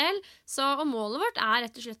matdel. Og målet vårt er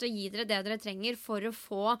rett og slett å gi dere det dere trenger for å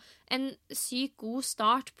få en sykt god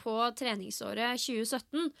start på treningsåret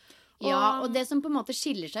 2017. Ja, og det som på en måte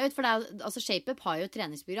skiller seg ut, for altså Shape Up har jo et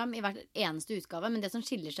treningsprogram i hver eneste utgave, men det som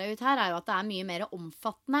skiller seg ut her er jo at det er mye mer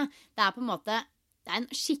omfattende. Det er på en måte en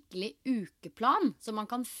skikkelig ukeplan som man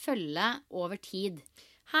kan følge over tid.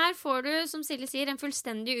 Her får du, som Silje sier, en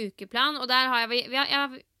fullstendig ukeplan, og der har vi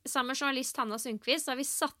sammen med journalist Hanna Sundqvist har vi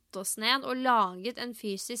satt oss ned og laget en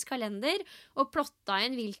fysisk kalender og plotta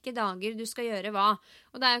inn hvilke dager du skal gjøre hva.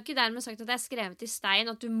 Og det er jo ikke dermed sagt at det er skrevet i stein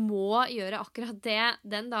at du må gjøre akkurat det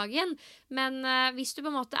den dagen, men hvis du på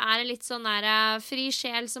en måte er en litt sånn fri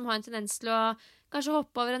sjel som har en tendens til å kanskje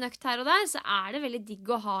hoppe over en økt her og der, så er det veldig digg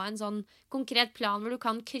å ha en sånn konkret plan hvor du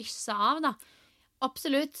kan krysse av da.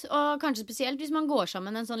 Absolutt, og kanskje spesielt hvis man går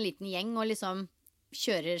sammen en sånn liten gjeng og liksom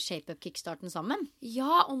kjører Shape Up Kickstarten sammen.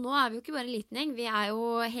 Ja, og nå er vi jo ikke bare en liten gjeng, vi er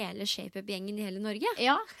jo hele Shape Up-gjengen i hele Norge.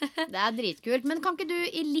 Ja, det er dritkult. Men kan ikke du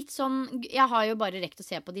i litt sånn, jeg har jo bare rekt å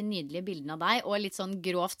se på de nydelige bildene av deg, og litt sånn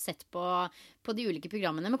grovt sett på de ulike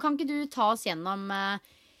programmene, men kan ikke du ta oss gjennom,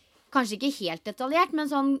 kanskje ikke helt detaljert, men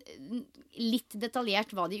sånn litt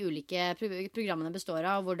detaljert hva de ulike programmene består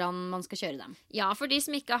av, og hvordan man skal kjøre dem? Ja, for de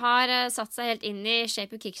som ikke har satt seg helt inn i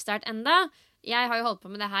Shape Up Kickstart enda, jeg har jo holdt på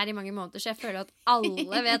med det her i mange måneder, så jeg føler at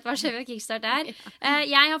alle vet hva Shape Up Kickstart er.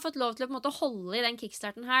 Jeg har fått lov til å på en måte holde i den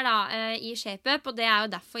kickstarten her da, i Shape Up, og det er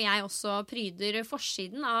jo derfor jeg også pryder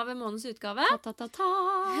forsiden av månedens utgave.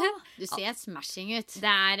 Ta-ta-ta-ta! Du ser smashing ut.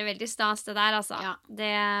 Det er veldig stas det der, altså. Ja.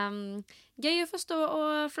 Det gøy å få stå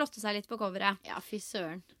og flotte seg litt på coveret. Ja, fy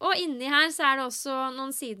søren. Og inni her så er det også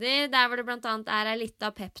noen sider der hvor det blant annet er litt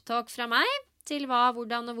av pep-talk fra meg til hva,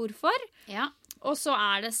 hvordan og hvorfor. Ja. Og så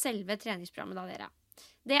er det selve treningsprogrammet da, dere.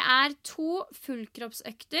 Det er 2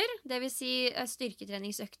 fullkroppsøkter, det vil si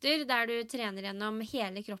styrketreningsøkter, der du trener gjennom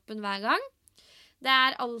hele kroppen hver gang. Det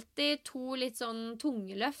er alltid 2 litt sånn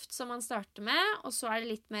tunge løft som man starter med, og så er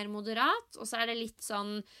det litt mer moderat, og så er det litt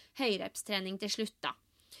sånn høyrepstrening til slutt da.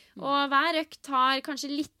 Og hver økt tar kanskje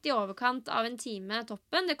litt i overkant av en time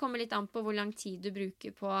toppen. Det kommer litt an på hvor lang tid du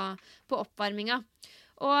bruker på oppvarminga.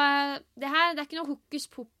 Og det er ikke noe hokus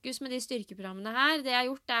pokus med de styrkeprogrammene her. Det jeg har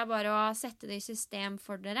gjort er bare å sette det i system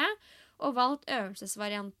for dere, og valgt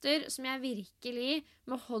øvelsesvarianter som jeg virkelig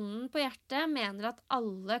med hånden på hjertet mener at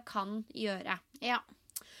alle kan gjøre. Ja.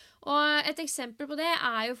 Og et eksempel på det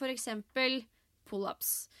er jo for eksempel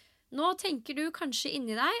pull-ups. Nå tenker du kanskje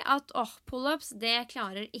inni deg at pull-ups, det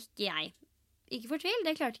klarer ikke jeg. Ikke fortvil,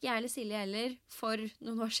 det klarte ikke jeg eller Silje heller for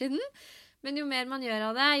noen år siden. Men jo mer man gjør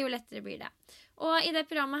av det, jo lettere blir det. Og i det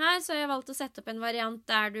programmet her så har jeg valgt å sette opp en variant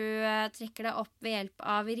der du trekker deg opp ved hjelp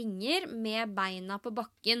av ringer med beina på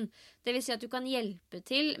bakken. Det vil si at du kan hjelpe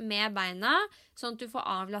til med beina, sånn at du får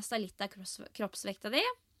avlastet litt av kroppsvekta di,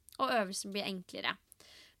 og øvelsen blir enklere.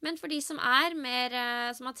 Men for de som har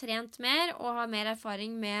trent mer og har mer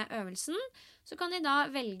erfaring med øvelsen, så kan de da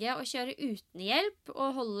velge å kjøre uten hjelp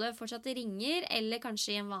og holde fortsatt i ringer, eller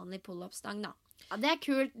kanskje i en vanlig pull-up-stang da. Ja, det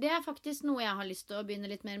kult. Det faktisk noe jeg har lyst til å begynne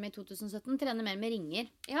litt mer med i 2017. Trene mer med ringer.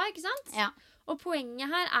 Ja, ikke sant? Ja. Og poenget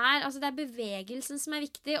her det er bevegelsen som er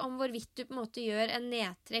viktig, om hvorvidt du på en måte gjør en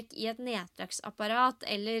nedtrekk i et nedtrekksapparat,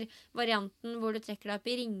 eller varianten hvor du trekker deg opp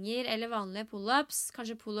i ringer, eller vanlige pull-ups,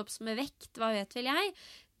 kanskje pull-ups med vekt, hva vet vel jeg.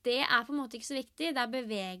 Det er på en måte ikke så viktig, det er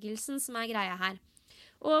bevegelsen som er greia her.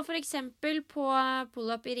 Og for eksempel på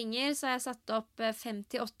pull-up i ringer så har jeg satt opp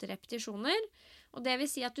 5-8 repetisjoner, og det vil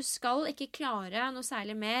si at du skal ikke klare noe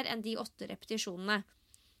særlig mer enn de 8 repetisjonene.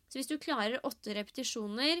 Så hvis du klarer 8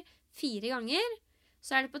 repetisjoner 4 ganger,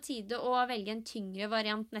 så er det på tide å velge en tyngre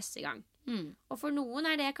variant neste gang. Og for noen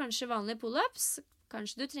er det kanskje vanlige pull-ups,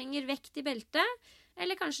 kanskje du trenger vekt i beltet,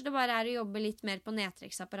 eller kanskje det bare er å jobbe litt mer på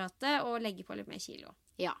nedtrekksapparatet og legge på litt mer kilo.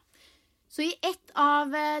 Ja. Så i ett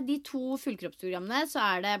av de 2 fullkroppsprogrammene så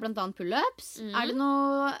er det blant annet pull-ups. Er det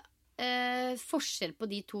noe forskjell på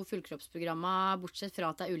de 2 fullkroppsprogrammene, bortsett fra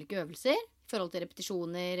at det er ulike øvelser? I forhold til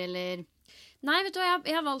repetisjoner, eller... Nei, vet du hva,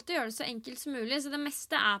 jeg har valgt å gjøre det så enkelt som mulig, så det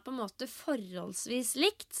meste er på en måte forholdsvis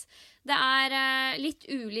likt. Det er litt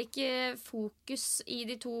ulik fokus i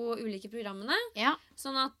de 2 ulike programmene. Ja.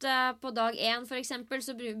 Sånn at på dag 1 for eksempel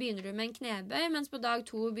så begynner du med en knebøy, mens på dag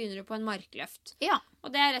 2 begynner du på en markløft. Ja.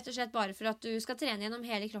 Og det er rett og slett bare for at du skal trene gjennom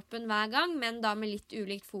hele kroppen hver gang, men da med litt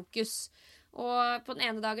ulikt fokus. Og på den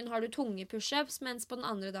ene dagen har du tunge push-ups, mens på den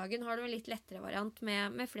andre dagen har du en litt lettere variant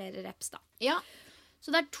med flere reps da. Ja. Så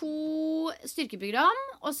det er 2 styrkeprogram,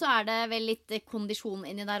 og så er det vel litt kondisjon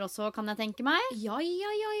inni der også, kan jeg tenke meg? Ja.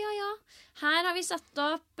 Her har vi satt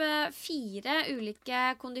opp 4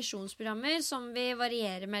 ulike kondisjonsprogrammer som vi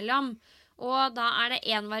varierer mellom. Og da er det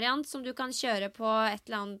en variant som du kan kjøre på et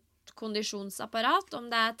eller annet kondisjonsapparat, om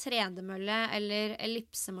det er tredemølle eller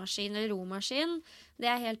ellipsemaskin eller romaskin. Det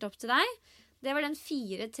er helt opp til deg. Det var den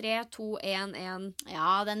 4-3-2-1-1.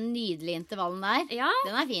 Ja, den nydelige intervallen der. Ja,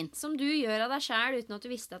 den er fin. Som du gjør av deg selv uten at du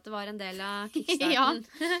visste at det var en del av kickstarten.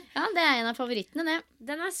 Ja, det er en av favorittene, det.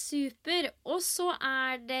 Den er super. Og så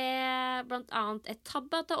er det blant annet et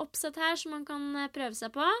Tabata-oppsett her som man kan prøve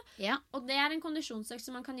seg på. Ja. Og det er en kondisjonsøkt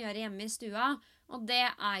som man kan gjøre hjemme i stua. Og det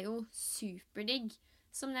er jo superdigg.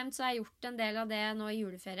 Som nevnt så har jeg gjort en del av det nå i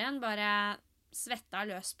juleferien. Bare svetta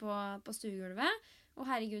løs på stuegulvet. Og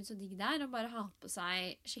herregud, så digg det er å bare ha på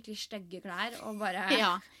seg skikkelig stygge klær og bare...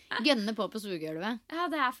 Ja, gønne på stuegulvet. Ja,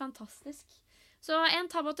 det er fantastisk. Så en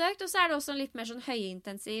tabbatøkt, og så er det også en litt mer sånn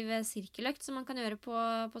høyintensiv sirkeløkt som man kan gjøre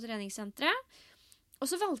på treningssenteret. Og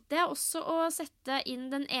så valgte jeg også å sette inn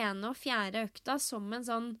den ene og 4. økta som en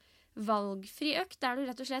sånn valgfri økt, der du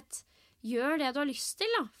rett og slett gjør det du har lyst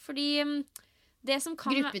til, da. Fordi... det som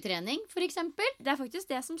kan... Gruppetrening, for eksempel. Det er faktisk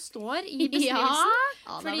det som står i beskrivelsen.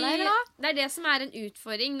 Ja, fordi det er det som er en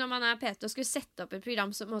utfordring når man er PT og skulle sette opp et program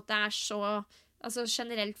som på en måte er så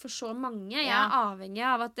generelt for så mange. Jeg er avhengig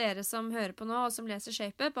av at dere som hører på nå og som leser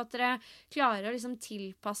ShapeUp, at dere klarer å liksom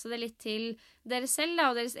tilpasse det litt til dere selv da,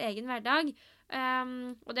 og deres egen hverdag.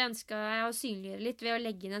 Og det ønsker jeg å synliggjøre litt ved å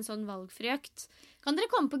legge inn en sånn valgfri økt. Kan dere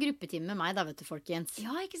komme på gruppetime med meg da, vet du, folkens?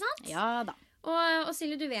 Ja, ikke sant? Ja da. Og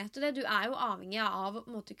Silje, du vet jo det, du er jo avhengig av å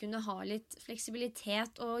måtte kunne ha litt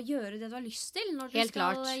fleksibilitet og gjøre det du har lyst til når du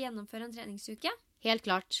skal gjennomføre en treningsuke. Helt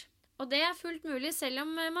klart. Og det er fullt mulig selv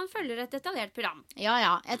om man følger et detaljert program. Ja.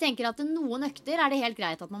 Jeg tenker at noen økter er det helt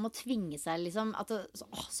greit at man må tvinge seg, liksom.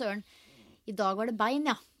 Søren, i dag var det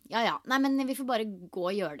bein, ja. Ja. Nei, men vi får bare gå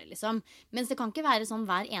og gjøre det, liksom. Mens det kan ikke være sånn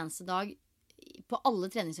hver eneste dag på alle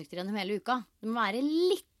treningsøkter gjennom hele uka. Det må være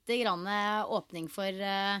litt grann åpning for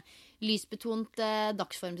lysbetont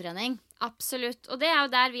dagsformtrening. Absolutt. Og det er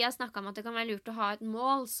jo der vi har snakket om at det kan være lurt å ha et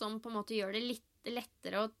mål som på en måte gjør det litt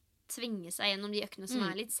lettere å tvinge seg gjennom de øktene som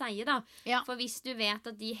er litt seige, da. Ja. For hvis du vet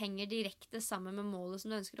at de henger direkte sammen med målet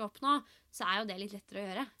som du ønsker å oppnå, så er jo det litt lettere å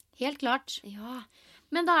gjøre. Helt klart. Ja.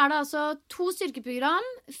 Men da er det altså 2 styrkeprogram,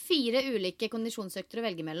 4 ulike kondisjonsøkter å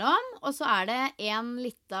velge mellom, og så er det en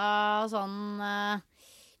lita sånn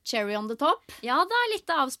cherry on the top. Ja da, litt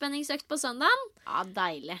avspenningsøkt på søndagen. Ja,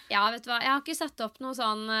 deilig. Ja, vet du hva, jeg har ikke satt opp noe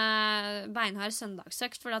sånn beinhard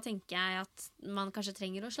søndagsøkt, for da tenker jeg at man kanskje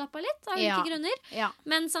trenger å slappe av litt, av ulike grunner. Ja.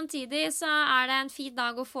 Men samtidig så er det en fin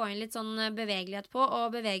dag å få inn litt sånn bevegelighet på,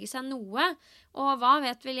 og bevege seg noe. Og hva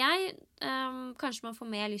vet vel jeg, kanskje man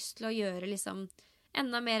får mer lyst til å gjøre liksom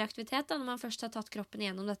enda mer aktivitet da, når man først har tatt kroppen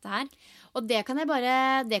igjennom dette her. Og det kan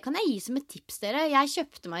jeg gi som et tips dere. Jeg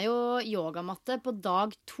kjøpte meg jo yogamatte på dag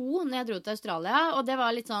 2 når jeg dro til Australia, og det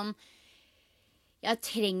var litt sånn, jeg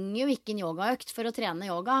trenger jo ikke en yogaøkt for å trene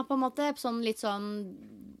yoga, på en måte. Sånn litt sånn,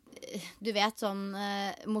 du vet, sånn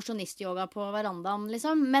mosjonist-yoga på verandaen,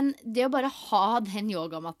 liksom. Men det å bare ha den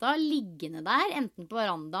yogamatta liggende der, enten på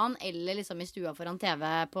verandaen eller liksom i stua foran TV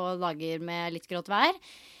på dager med litt grått vær,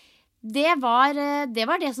 det var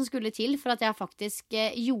det som skulle til for at jeg faktisk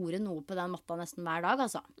gjorde noe på den matta nesten hver dag,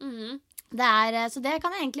 altså. Så det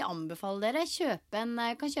kan jeg egentlig anbefale dere.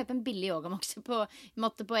 Kan kjøpe en billig yogamatte på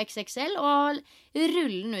XXL og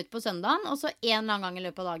rulle den ut på søndagen. Og så en eller annen gang i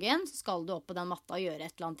løpet av dagen så skal du opp på den matta og gjøre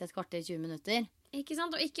et eller annet i et kvarter 20 minutter. Ikke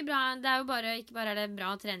sant? Og ikke bare er det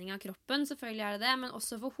bra trening av kroppen, selvfølgelig er det det, men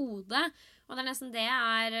også for hodet. Og det er nesten det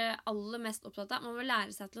jeg er aller mest opptatt av. Man må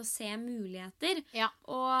lære seg til å se muligheter. Ja.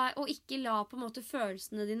 Og ikke la på en måte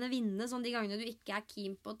følelsene dine vinne, sånn de gangene du ikke er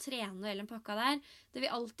keen på å trene eller en pakka der. Det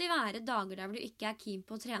vil alltid være dager der hvor du ikke er keen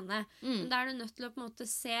på å trene. Men da er du nødt til å på en måte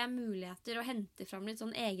se muligheter og hente fram litt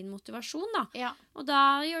sånn egen motivasjon, da. Ja. Og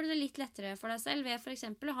da gjør du det litt lettere for deg selv ved for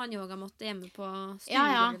eksempel å ha en yogamatte hjemme på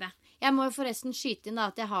stuegulvet. Ja. Jeg må jo forresten skyte inn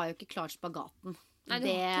da at jeg har jo ikke klart spagaten. Nei,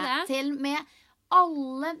 du har ikke det. Til med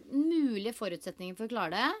alle mulige forutsetninger for å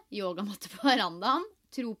klare det. Yogamatte på verandaen,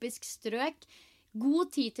 tropisk strøk,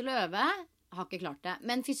 god tid til å øve. Har ikke klart det.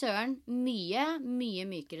 Men fy søren, mye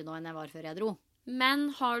mykere nå enn jeg var før jeg dro.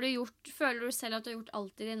 Men føler du selv at du har gjort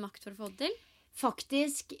alt i din makt for å få det til?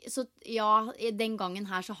 Faktisk, så ja, den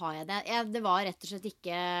gangen her så har jeg det. Det var rett og slett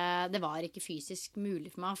ikke fysisk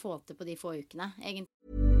mulig for meg å få til på de få ukene, egentlig.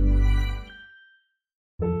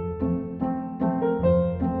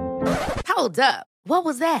 Hold up. What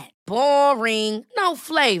was that? Boring. No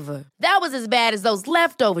flavor. That was as bad as those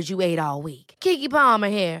leftovers you ate all week. Keke Palmer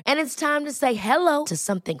here, and it's time to say hello to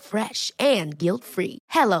something fresh and guilt-free.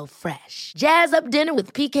 Hello Fresh. Jazz up dinner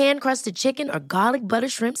with pecan-crusted chicken or garlic butter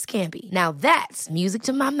shrimp scampi. Now that's music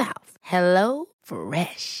to my mouth. Hello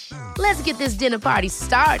Fresh. Let's get this dinner party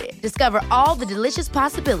started. Discover all the delicious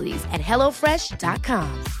possibilities at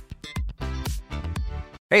hellofresh.com.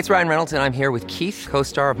 Hey, it's Ryan Reynolds, and I'm here with Keith,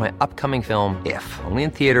 co-star of my upcoming film, If, only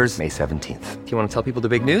in theaters May 17th. Do you want to tell people the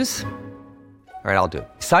big news? All right, I'll do it.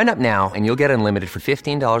 Sign up now and you'll get unlimited for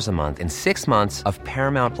 $15 a month and 6 months of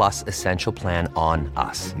Paramount Plus Essential Plan on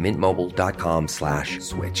us.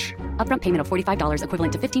 MintMobile.com/switch. Upfront payment of $45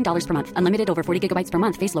 equivalent to $15 per month. Unlimited over 40 gigabytes per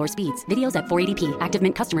month. Face lower speeds. Videos at 480p. Active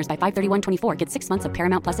Mint customers by 531.24 get 6 months of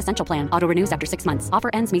Paramount Plus Essential Plan. Auto renews after 6 months. Offer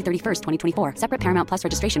ends May 31st, 2024. Separate Paramount Plus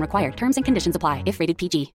registration required. Terms and conditions apply if rated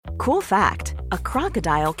PG. Cool fact, a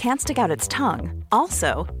crocodile can't stick out its tongue.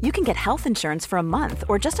 Also, you can get health insurance for a month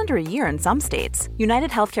or just under a year in some states.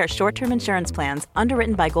 United Healthcare short-term insurance plans,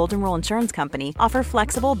 underwritten by Golden Rule Insurance Company, offer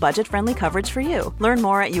flexible, budget-friendly coverage for you. Learn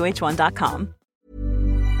more at uh1.com.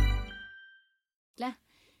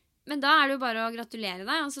 Men da er det jo bare å gratulere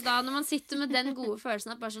deg. Altså da, når man sitter med den gode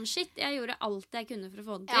følelsen at bare sånn, shit, jeg gjorde alt jeg kunne for å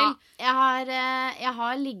få det til. Ja, jeg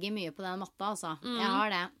har ligget mye på den matta, altså. Jeg har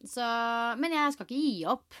det. Så, men jeg skal ikke gi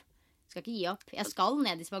opp. Jeg skal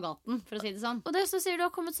ned i spagaten, for å si det sånn. Og det så sier du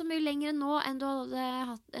har kommet så mye lenger nå enn du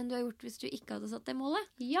har gjort hvis du ikke hadde satt det målet.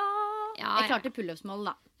 Ja. Jeg klarte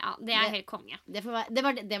pull-ups-målet, da. Ja, det er helt konge. Det var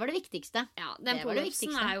det viktigste. Ja, den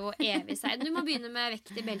pull-upsen er jo evig seid. Du må begynne med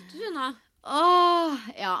vekt i beltet, du nå.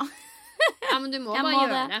 Ja. Ja, men du må bare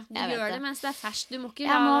gjøre det. Du gjør det mens det er ferskt. Du må ikke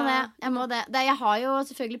Jeg må det. Jeg har jo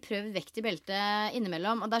selvfølgelig prøvd vekt i beltet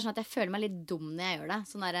innimellom, og det er sånn at jeg føler meg litt dum når jeg gjør det.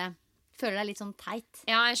 Sånn der, føler det litt sånn teit.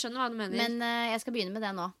 Ja, jeg skjønner hva du mener. Men jeg skal begynne med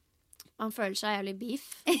det nå. Man føler seg jævlig beef.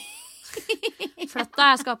 Flott da,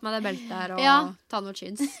 jeg skal ha på meg det beltet her og ta noen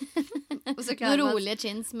chins. Noen rolige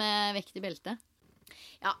chins med vekt i beltet.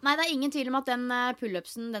 Ja, nei, det er ingen tvil om at den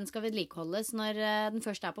pull-upsen den skal vedlikeholdes når den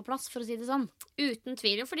først er på plass, for å si det sånn. Uten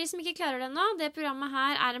tvil. For de som ikke klarer det nå, det programmet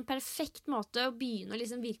her er en perfekt måte å begynne å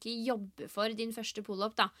liksom virkelig jobbe for din første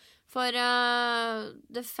pull-up, da. For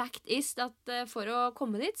the fact is at for å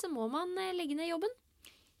komme dit, så må man legge ned jobben.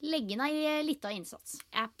 Legge ned litt av innsats.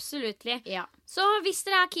 Absolutely. Ja. Så hvis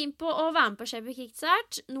dere er keen på å være med på Shape Up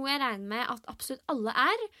Kickstart, noe jeg regner med at absolutt alle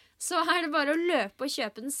er, så er det bare å løpe og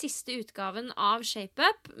kjøpe den siste utgaven av Shape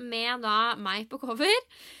Up med da meg på cover.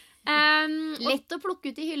 Lett å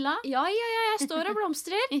plukke ut i hylla. Ja, jeg står og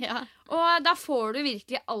blomstrer. Ja. Og da får du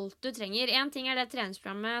virkelig alt du trenger. En ting er det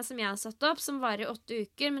treningsprogrammet som jeg har satt opp, som varer 8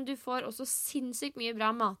 uker, men du får også sinnssykt mye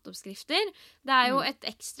bra matoppskrifter. Det er jo et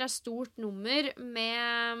ekstra stort nummer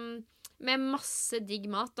med masse digg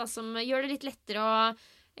mat da, som gjør det litt lettere å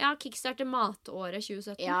kickstarte matåret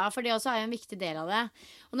 2017. Ja, for det også er jo en viktig del av det.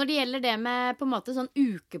 Og når det gjelder det med på en måte sånn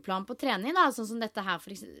ukeplan på trening, da, sånn som dette her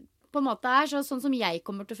for eksempel, på en måte er, sånn som jeg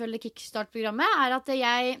kommer til å følge Kickstart-programmet, er at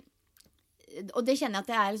og det kjenner jeg at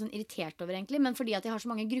jeg er litt sånn irritert over egentlig, men fordi at jeg har så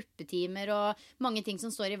mange gruppetimer og mange ting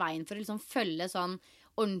som står i veien for å liksom følge sånn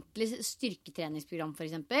ordentlig styrketreningsprogram for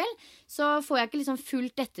eksempel, så får jeg ikke liksom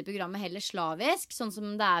fulgt dette programmet heller slavisk, sånn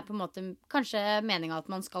som det er på en måte kanskje meningen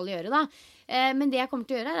at man skal gjøre da. Men det jeg kommer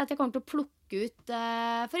til å gjøre er at jeg kommer til å plukke ut,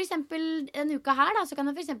 for eksempel en uke her da, så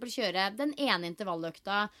kan jeg for eksempel kjøre den ene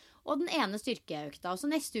intervalløkta og den ene styrkeøkta, og så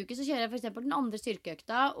neste uke så kjører jeg for eksempel den andre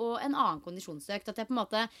styrkeøkta og en annen kondisjonsøkt, at jeg på en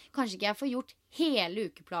måte, kanskje ikke jeg får gjort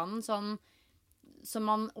hele ukeplanen sånn som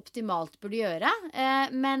man optimalt burde gjøre,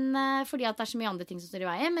 men fordi at det er så mye andre ting som står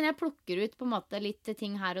i veien, men jeg plukker ut på en måte litt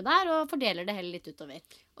ting her og der, og fordeler det heller litt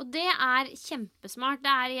utover. Og det er kjempesmart. Det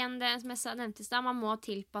er igjen det som jeg nevnte i sted, man må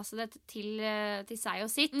tilpasse det til seg og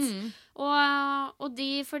sitt. Og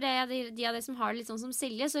for de av dere som har det litt sånn som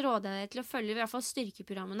Silje, så råder jeg dere til å følge i hvert fall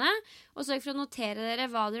styrkeprogrammene, og sørg for å notere dere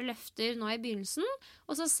hva dere løfter nå i begynnelsen,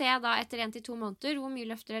 og så se da etter 1 til 2 måneder hvor mye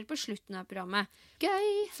løfter dere på slutten av programmet.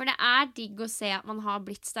 Gøy! For det er digg å se at man har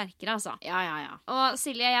blitt sterkere, altså. Ja. Og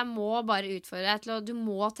Silje, jeg må bare utfordre deg til du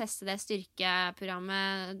må teste det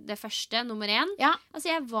styrkeprogrammet, det første, nummer 1. Ja. Altså,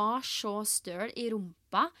 jeg var så støl i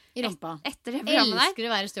rumpa. Etter det programmet der. Elsker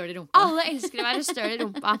å være støl i rumpa. Alle elsker å være støl i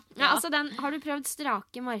rumpa. Ja, altså har du prøvd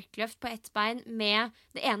strake markløft på ett bein med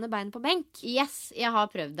det ene beinet på benk? Yes, jeg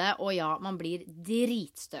har prøvd det, og ja, man blir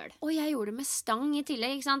dritstøl. Og jeg gjorde det med stang i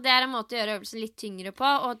tillegg, ikke sant? Det er en måte å gjøre øvelsen litt tyngre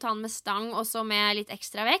på, og ta den med stang, og så med litt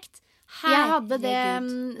ekstra vekt. Jeg hadde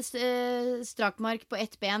det strakmark på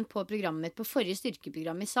ett ben på programmet mitt på forrige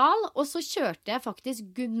styrkeprogram i sal, og så kjørte jeg faktisk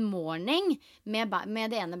Good Morning med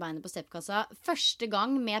det ene beinet på steppkassa første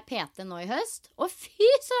gang med PT nå i høst, og fy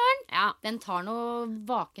søren! Ja. Den tar noe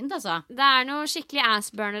vakent, altså. Det er noe skikkelig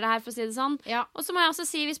assburnere her, for å si det sånn. Ja. Og så må jeg også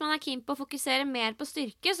si, hvis man er keen på å fokusere mer på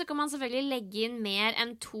styrke, så kan man selvfølgelig legge inn mer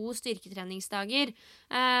enn 2 styrketreningsdager.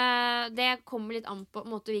 Det kommer litt an på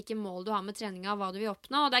hvilke mål du har med treninga og hva du vil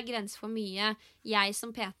oppnå, og det er grenser for mye jeg som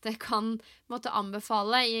PT kan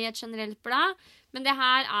anbefale i et generelt blad. Men det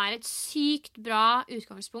her er et sykt bra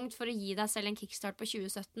utgangspunkt for å gi deg selv en kickstart på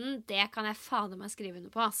 2017. Det kan jeg fader meg skrive under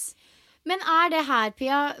på, ass. Men er det her,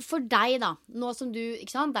 Pia, for deg da, nå som du,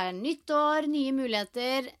 ikke sant, det er nyttår, nye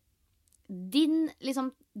muligheter,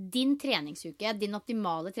 din treningsuke, din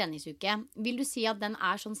optimale treningsuke, vil du si at den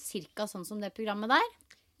er sånn cirka sånn som det programmet der?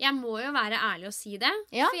 Jeg må jo være ærlig og si det,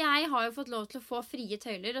 ja. For jeg har jo fått lov til å få frie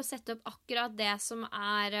tøyler og sette opp akkurat det som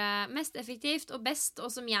er mest effektivt og best, og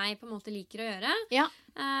som jeg på en måte liker å gjøre. Ja.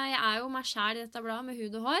 Jeg er jo meg selv i dette bladet med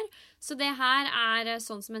hud og hår, så det her er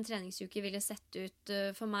sånn som en treningsuke ville sett ut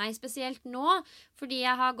for meg, spesielt nå, fordi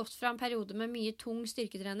jeg har gått fra en periode med mye tung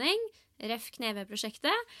styrketrening, ref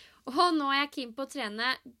kneveprosjektet, og nå er jeg keen på å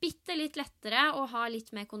trene bitte litt lettere og ha litt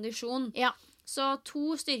mer kondisjon. Ja. Så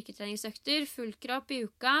 2 styrketreningsøkter, full kropp i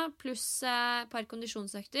uka, pluss par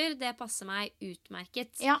kondisjonsøkter, det passer meg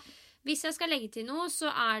utmerket. Ja. Hvis jeg skal legge til noe,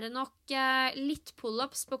 så er det nok litt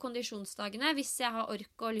pull-ups på kondisjonsdagene, hvis jeg har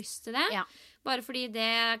ork og lyst til det. Ja. Bare fordi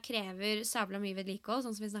det krever sabla mye vedlikehold,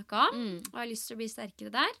 sånn som vi snakket om, og jeg har lyst til å bli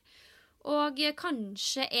sterkere der. Og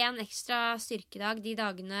kanskje en ekstra styrkedag de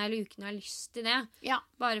dagene eller ukene jeg har lyst til det. Ja.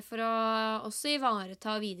 Bare for å også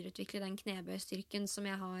ivareta og videreutvikle den knebøystyrken som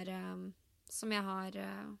jeg har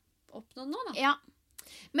oppnådd nå, da. Ja.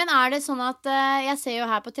 Men er det sånn at jeg ser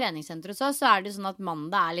jo her på treningssenteret så er det sånn at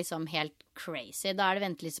mandag er liksom helt crazy. Da er det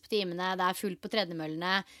venteliste på timene, det er fullt på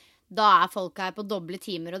tredemøllene, da er folk her på doble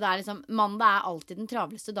timer, og det er liksom, mandag er alltid den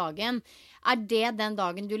travleste dagen. Er det den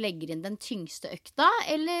dagen du legger inn den tyngste økta,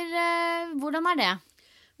 eller hvordan er det?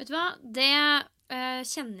 Vet du hva? Det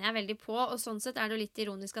kjenner jeg veldig på, og sånn sett er det jo litt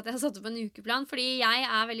ironisk at jeg har satt opp en ukeplan, fordi jeg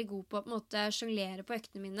er veldig god på å jonglere på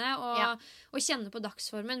øktene mine, og kjenne på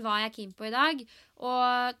dagsformen, hva jeg er keen på i dag.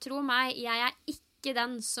 Og tro meg, jeg er ikke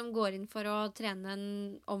den som går inn for å trene en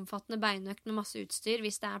omfattende beinøkt med masse utstyr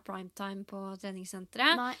hvis det er primetime på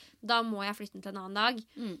treningssenteret. Nei. Da må jeg flytte den til en annen dag.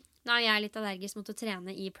 Nå er jeg litt allergisk mot å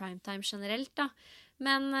trene i primetime generelt, da.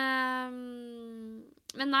 Men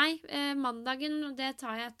nei, mandagen, det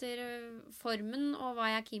tar jeg etter formen og hva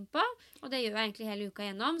jeg er keen på, og det gjør jeg egentlig hele uka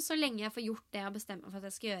gjennom, så lenge jeg får gjort det og bestemmer meg for at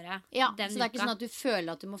jeg skal gjøre ja, den uka. Så det er ikke sånn at du føler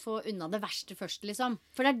at du må få unna det verste først, liksom?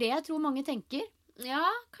 For det er det jeg tror mange tenker. Ja,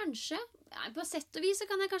 kanskje. Ja, på sett og vis så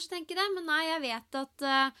kan jeg kanskje tenke det, men nei, jeg vet at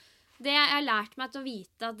det jeg har lært meg til å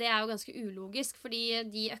vite at det er jo ganske ulogisk, fordi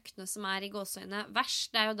de øktene som er i gåseøyne verst,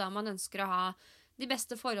 det er jo da man ønsker å ha de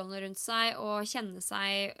beste forholdene rundt seg og kjenne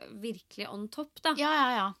seg virkelig on top, da.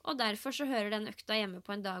 Ja. Og derfor så hører den økta hjemme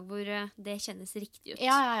på en dag hvor det kjennes riktig ut.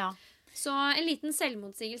 Ja. Så en liten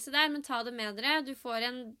selvmotsigelse der, men ta det med dere. Du får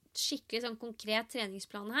en skikkelig sånn konkret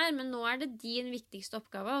treningsplan her, men nå er det din viktigste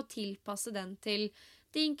oppgave å tilpasse den til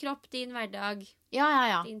din kropp, din hverdag,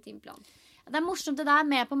 din timeplan. Det er morsomt det der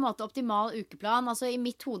med på en måte optimal ukeplan. Altså I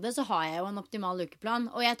mitt hode så har jeg jo en optimal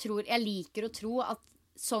ukeplan, og jeg liker å tro at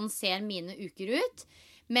sånn ser mine uker ut.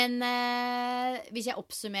 Men hvis jeg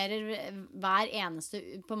oppsummerer hver eneste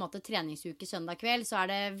på en måte treningsuke søndag kveld, så er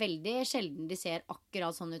det veldig sjelden de ser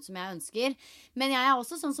akkurat sånn ut som jeg ønsker. Men jeg er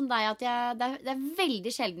også sånn som deg at det er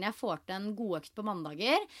veldig sjelden jeg får til en god økt på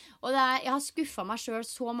mandager. Og jeg har skuffet meg selv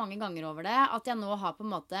så mange ganger over det at jeg nå har på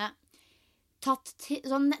en måte tatt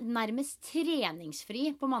sånn nærmest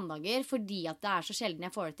treningsfri på mandager fordi at det er så sjelden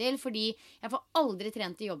jeg får det til. Fordi jeg får aldri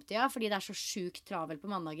trent I jobbtida fordi det er så sjukt travelt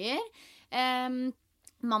på mandager.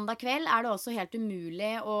 Mandag kveld er det også helt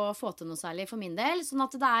umulig å få til noe særlig for min del. Sånn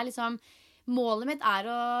at det er liksom målet mitt er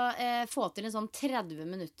å få til en sånn 30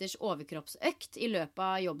 minutters overkroppsøkt I løpet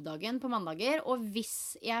av jobbdagen på mandager. Og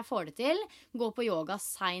hvis jeg får det til, gå på yoga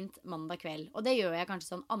sent mandag kveld. Og det gjør jeg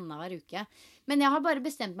kanskje sånn annenhver uke. Men jeg har bare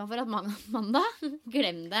bestemt meg for at mandag,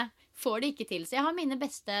 glem det. Får det ikke til. Så jeg har mine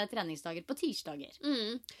beste treningsdager på tirsdager.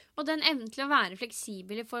 Og den evnen til å være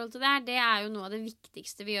fleksibel I forhold til det er jo noe av det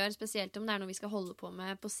viktigste vi gjør, spesielt om det er noe vi skal holde på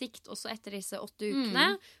med på sikt, også etter disse 8 ukene.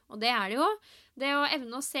 Og det er det jo. Det å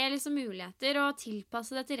evne å se liksom muligheter og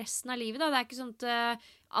tilpasse det til resten av livet. Da. Det er ikke sånn at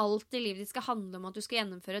alt I livet ditt skal handle om at du skal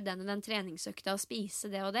gjennomføre den og den treningsøkta og spise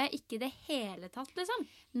det og det. Ikke I det hele tatt, liksom.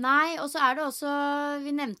 Nei, og så er det også,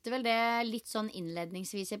 vi nevnte vel det litt sånn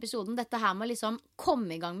innledningsvis I episoden, dette her med å liksom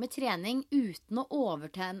komme I gang med trening uten å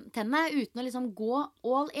overtenne, uten å liksom gå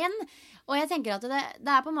all in. Og jeg tenker at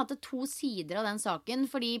det er på en måte 2 sider av den saken,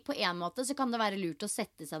 fordi på en måte så kan det være lurt å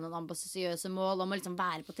sette seg noen ambisiøse mål om å liksom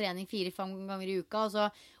være på trening 4-5 ganger I uka, og så,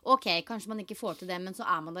 ok, kanskje man ikke får til det, men så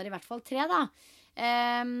er man der I hvert fall 3 da.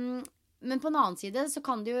 Men på en annen side så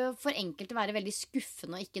kan det jo for enkelte være veldig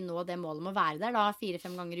skuffende å ikke nå det målet med å være der da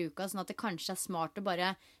 4-5 ganger I uka, sånn at det kanskje er smart å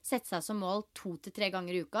bare sette seg som mål 2-3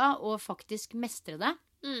 ganger I uka og faktisk mestre det.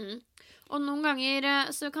 Og noen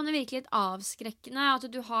ganger så kan det virke litt avskrekkende at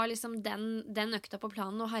du har liksom den økta på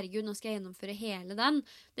planen, og herregud, nå skal jeg gjennomføre hele den.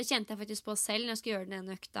 Det kjente jeg faktisk på selv når jeg skulle gjøre den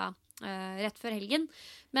ene økta rett før helgen.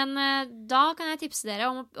 Men da kan jeg tipse dere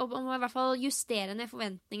om å I hvert fall justere ned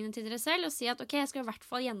forventningene til dere selv og si at ok, jeg skal I hvert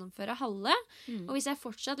fall gjennomføre halve. Og hvis jeg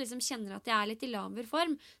fortsatt liksom kjenner at jeg er litt I laber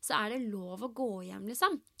form, så er det lov å gå hjem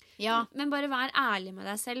liksom. Ja. Men bare vær ærlig med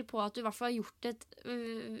deg selv på at du I hvert fall har gjort et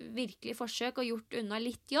virkelig forsøk og gjort unna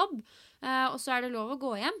litt jobb, og så er det lov å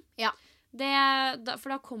gå hjem. Ja. For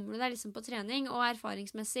da kommer du deg liksom på trening, og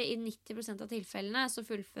erfaringsmessig I 90% av tilfellene så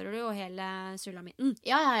fullfører du jo hele sulamitten.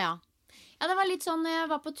 Ja, det var litt sånn, når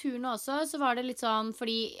jeg var på turen også, så var det litt sånn,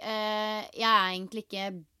 fordi jeg er egentlig ikke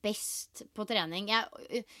best på trening.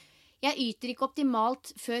 Jeg yter ikke optimalt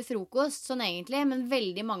før frokost, sånn egentlig, men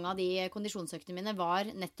veldig mange av de kondisjonsøktene mine var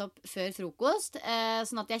nettopp før frokost,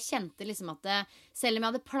 sånn at jeg kjente liksom at selv om jeg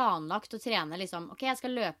hadde planlagt å trene liksom, ok, jeg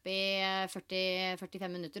skal løpe I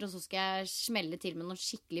 40-45 minutter, og så skal jeg smelle til med noen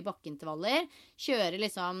skikkelig bakkeintervaller, kjøre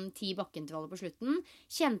liksom 10 bakkeintervaller på slutten,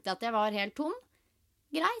 kjente jeg at jeg var helt tom.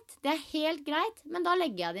 Greit, det er helt greit, men da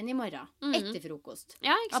legger jeg det inn I morgen, etter frokost.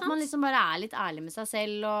 Ja, ikke sant? At man liksom bare er litt ærlig med seg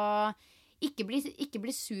selv, og ikke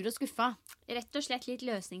bli sur og skuffa. Rett og slett litt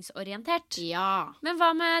løsningsorientert. Ja. Men hva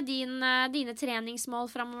med dine treningsmål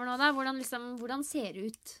fremover nå da? Hvordan ser det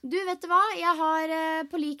ut? Du, vet du hva? Jeg har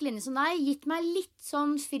på lik linje som deg gitt meg litt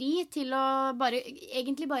sånn fri til å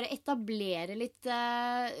egentlig bare etablere litt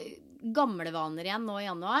gamle vaner igjen nå I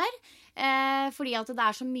januar. Fordi at det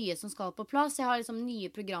er så mye som skal på plass. Jeg har liksom nye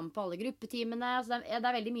program på alle gruppetimene. Altså det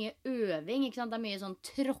er veldig mye øving, ikke sant? Det er mye sånn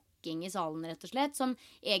tråkking I salen, rett og slett, som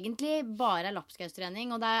egentlig bare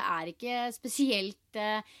lapskaustrening, og det er ikke spesielt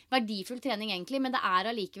verdifull trening egentlig, men det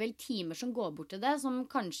er allikevel timer som går bort til det, som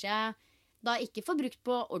kanskje da ikke får brukt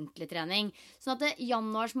på ordentlig trening. Sånn at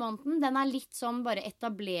januarsmåneden, den er litt sånn bare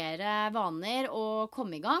etablere vaner og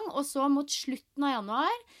komme I gang, og så mot slutten av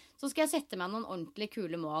januar, så skal jeg sette meg noen ordentlig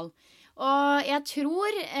kule mål. Og jeg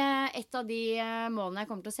tror et av de målene jeg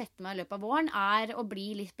kommer til å sette meg I løpet av våren er å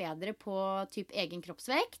bli litt bedre på typ egen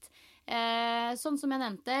kroppsvekt. Sånn som jeg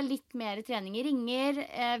nevnte, litt mer trening I ringer.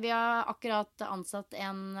 Vi har akkurat ansatt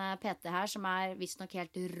en PT her som visst nok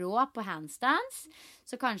helt rå på handstands.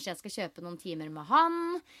 Så kanskje jeg skal kjøpe noen timer med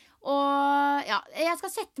han. Og ja, jeg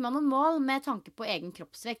skal sette meg noen mål med tanke på egen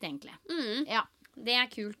kroppsvekt egentlig. Mm. Ja. Det er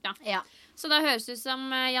kult, da. Ja. Så da høres det ut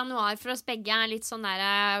som januar for oss begge er litt sånn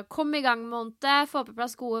der kom i gang-måned, få på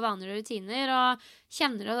plass gode vaner og rutiner, og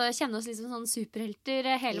kjenne oss liksom sånn superhelter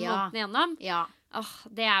hele måneden igjennom. Ja.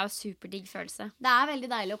 Det er jo superdigg følelse. Det er veldig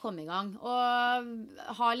deilig å komme i gang, og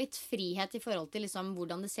ha litt frihet i forhold til liksom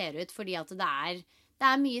hvordan det ser ut, fordi at det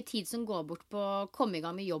er mye tid som går bort på å komme i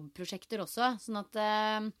gang med jobbprosjekter også, sånn at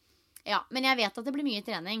ja, men jeg vet at det blir mye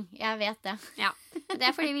trening. Jeg vet det. Ja, det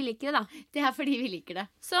er fordi vi liker det, da. Det er fordi vi liker det.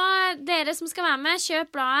 Så dere som skal være med, kjøp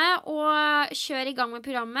bladet og kjør i gang med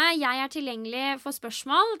programmet. Jeg er tilgjengelig for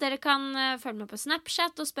spørsmål. Dere kan følge med på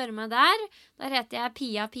Snapchat og spørre meg der. Der heter jeg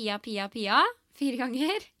Pia 4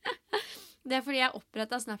 ganger. Det er fordi jeg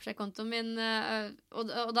opprettet Snapchat-kontoen min,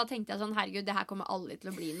 og da tenkte jeg sånn, herregud, det her kommer aldri til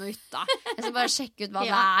å bli noe ut av. Jeg skal bare sjekke ut hva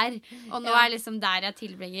det er. Og nå er liksom der jeg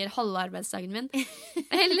tilbringer halve arbeidsdagen min.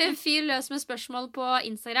 Eller fyr løs med spørsmål på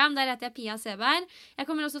Instagram, der heter jeg Pia Seberg. Jeg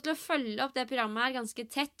kommer også til å følge opp det programmet her ganske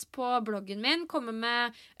tett på bloggen min. Komme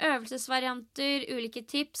med øvelsesvarianter, ulike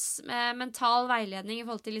tips, mental veiledning i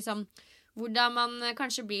forhold til liksom hvordan man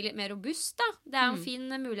kanskje blir litt mer robust, da. Det er en fin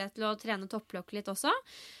mulighet til å trene topplokk litt også.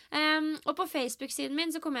 Og på Facebook-siden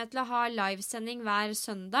min så kommer jeg til å ha livesending hver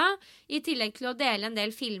søndag, i tillegg til å dele en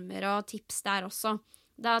del filmer og tips der også.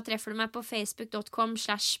 Da treffer du meg på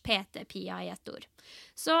facebook.com/ptpia i ett ord.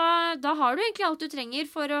 Så da har du egentlig alt du trenger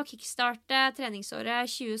for å kickstarte treningsåret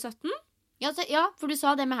 2017. Ja, for du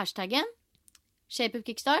sa det med hashtaggen. Shape Up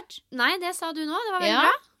Kickstart. Nei, det sa du nå. Det var veldig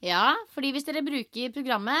bra. Ja, fordi hvis dere bruker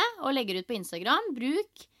programmet og legger ut på Instagram,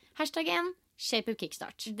 bruk hashtaggen Shape Up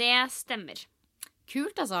Kickstart. Det stemmer.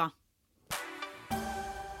 Kult, altså.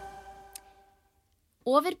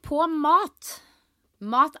 Over på mat.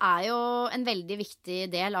 Mat er jo en veldig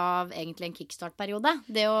viktig del av egentlig en kickstart-periode.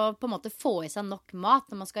 Det å på en måte få i seg nok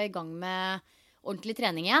mat når man skal i gang med ordentlig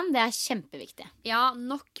trening igjen, det er kjempeviktig. Ja,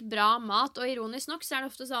 nok bra mat, og ironisk nok så er det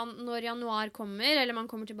ofte sånn når januar kommer, eller man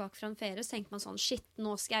kommer tilbake fra en ferie, så tenker man sånn, shit,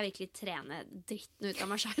 nå skal jeg virkelig trene dritten ut av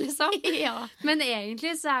meg selv, liksom. Ja. Men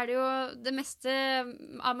egentlig så er det jo, det meste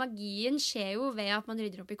av magien skjer jo ved at man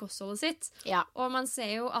rydder opp i kostholdet sitt. Ja. Og man ser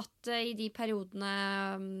jo at i de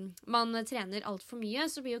periodene man trener alt for mye,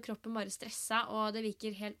 så blir jo kroppen bare stresset, og det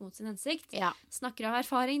virker helt mot sin hensikt. Ja. Snakker av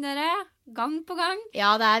erfaring, dere. Gang på gang.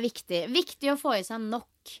 Ja, det er viktig. Viktig å få i seg nok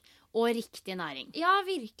og riktig næring. Ja,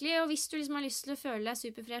 virkelig. Og hvis du liksom har lyst til å føle deg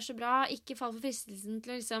superfresh og bra, ikke fall for fristelsen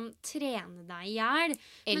til å liksom trene deg i hjel.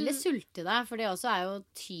 Eller sulte deg, for det også er jo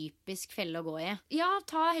typisk felle å gå i. Ja,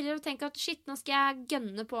 ta heller og tenk at shit, nå skal jeg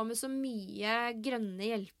gønne på med så mye grønne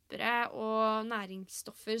hjelpere og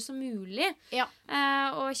næringsstoffer som mulig. Ja.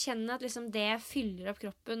 Og kjenne at liksom det fyller opp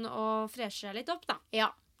kroppen og fresher deg litt opp, da.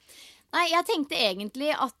 Ja. Nei, jeg tenkte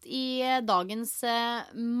egentlig at i dagens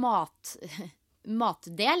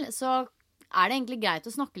matdel så er det egentlig greit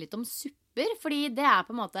å snakke litt om supper, fordi det er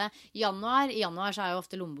på en måte januar. I januar så er jo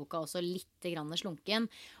ofte lommeboka også litt grann slunken.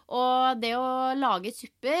 Og det å lage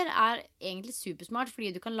supper er egentlig supersmart,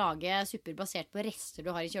 fordi du kan lage supper basert på rester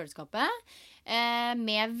du har i kjøleskapet,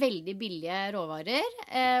 med veldig billige råvarer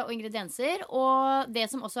og ingredienser. Og det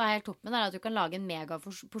som også er helt topp med det, er at du kan lage en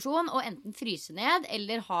megaporsjon og enten fryse ned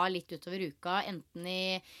eller ha litt utover uka, enten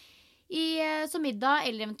som middag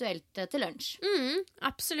eller eventuelt til lunsj.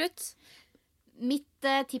 Absolutt. Mitt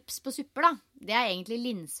tips på supper, da, det er egentlig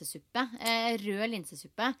linsesuppe. Rød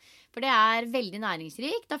linsesuppe. For det er veldig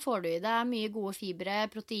næringsrikt. Da får du i deg mye gode fibre,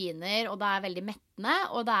 proteiner, og det er veldig mettende,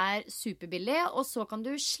 og det er superbillig. Og så kan du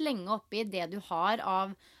slenge oppi det du har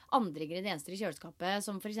av andre ingredienser i kjøleskapet,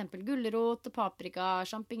 som for eksempel gulrot, paprika,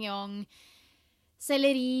 champignon,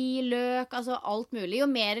 selleri, løk, altså alt mulig. Jo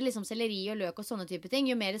mer liksom selleri og løk og sånne type ting,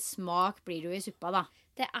 jo mer smak blir det jo i suppa, da.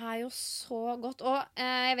 Det er jo så godt. Og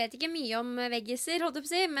jeg vet ikke mye om veggiser, holdt jeg på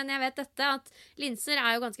å si, men jeg vet dette at linser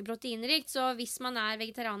er jo ganske proteinrikt, så hvis man er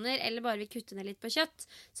vegetarianer eller bare vil kutte ned litt på kjøtt,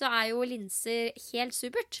 så er jo linser helt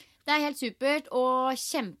supert. Det er helt supert og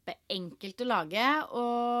kjempeenkelt å lage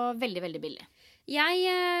og veldig, veldig billig. Jeg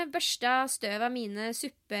børsta støv av mine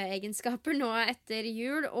suppeegenskaper nå etter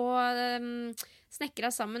jul og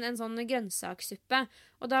snekra sammen en sånn grønnsakssuppe.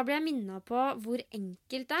 Og da ble jeg minnet på hvor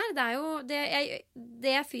enkelt det er. Det er jo,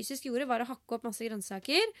 det jeg fysisk gjorde var å hakke opp masse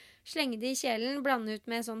grønnsaker, slenge det i kjelen, blande ut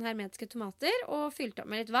med sånn hermetiske tomater og fylte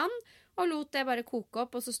opp med litt vann, og lot det bare koke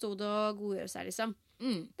opp, og så sto det og godgjøre seg, liksom.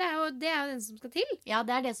 Det er jo det som skal til. Ja,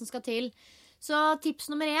 det er det som skal til. Så tips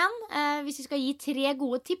nummer 1, hvis vi skal gi 3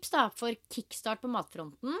 gode tips da, for kickstart på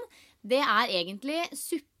matfronten, det er egentlig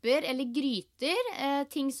supper eller gryter,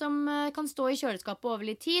 ting som kan stå i kjøleskapet over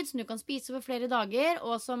litt tid, som du kan spise for flere dager,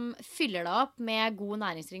 og som fyller deg opp med god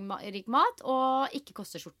næringsrik mat, og ikke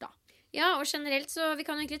koster skjorta. Ja, og generelt så vi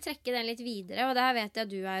kan jo egentlig trekke den litt videre, og det her vet jeg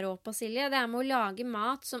at du er rå på, Silje. Det med å lage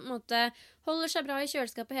mat som på en måte holder seg bra i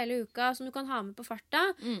kjøleskapet hele uka, som du kan ha med på farta.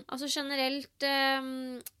 Altså generelt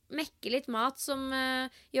mekke litt mat som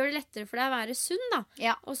gjør det lettere for deg å være sunn, da.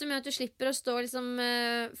 Ja. Og som gjør at du slipper å stå liksom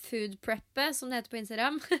food preppe, som det heter på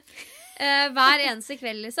Instagram, hver eneste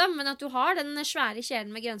kveld, liksom. Men at du har den svære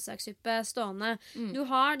kjelen med grønnsakssuppe stående. Du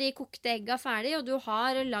har de kokte egga ferdig, og du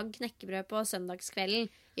har lagd knekkebrød på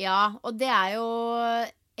søndagskvelden. Ja, og det er jo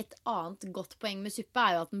et annet godt poeng med suppe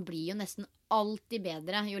er jo at den blir jo nesten alltid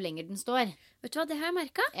bedre jo lenger den står. Vet du hva, det har jeg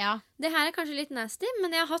merket. Ja. Det her er kanskje litt nasty,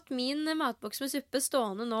 men jeg har hatt min matboks med suppe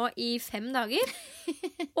stående nå i 5 dager.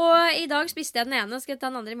 Og i dag spiste jeg den ene og skal ta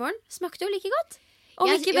den andre i morgen. Smakte jo like godt. Om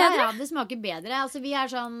ikke bedre. Ja, det smaker bedre. Altså, vi er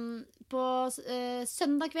sånn på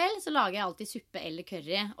søndag kveld så lager jeg alltid suppe eller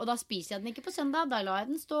curry. Og da spiser jeg den ikke på søndag, da lar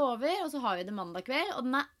jeg den stå over, og så har vi det mandag kveld, og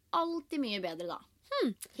den er alltid mye bedre da.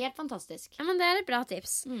 Helt fantastisk. Ja, men det er et bra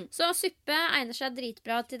tips. Så suppe egner seg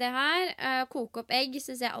dritbra til det her. Koke opp egg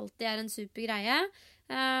synes jeg alltid er en super greie.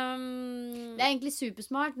 Det er egentlig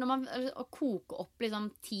supersmart når man koker opp liksom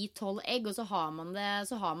 10-12 egg, og så har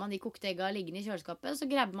man de kokte egga liggende i kjøleskapet, så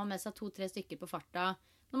grabber man med seg 2-3 stykker på farta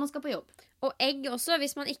når man skal på jobb. Og egg også,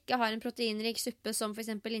 hvis man ikke har en proteinrik suppe som for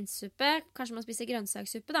eksempel linsesuppe, kanskje man spiser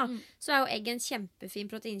grønnsakssuppe da, så er jo egg en kjempefin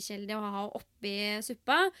proteinkilde å ha oppi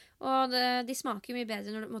suppa, og de smaker mye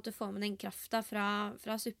bedre når du måtte få med den krafta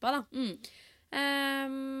fra suppa da.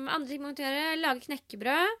 Andre ting man kan gjøre, lage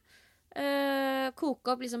knekkebrød, koke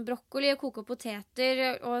opp liksom brokkoli, og koke opp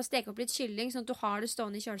poteter, og steke opp litt kylling, sånn at du har det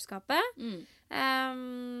stående i kjøleskapet.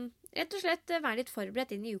 Rett og slett være litt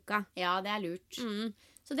forberedt inn i uka. Ja, det er lurt.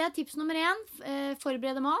 Så det er tips nummer 1,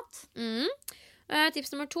 forberede mat.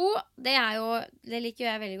 Tips nummer 2, det liker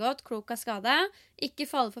jeg veldig godt, klok av skade. Ikke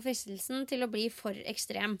falle for fristelsen til å bli for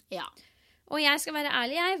ekstrem. Ja. Og jeg skal være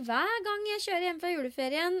ærlig, hver gang jeg kjører hjem fra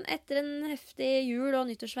juleferien etter en heftig jul- og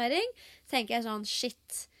nyttårsfeiring, tenker jeg sånn, shit,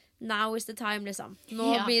 now is the time, liksom. Nå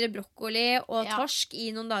blir det brokkoli og torsk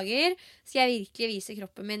i noen dager. Skal jeg virkelig vise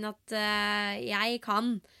kroppen min at jeg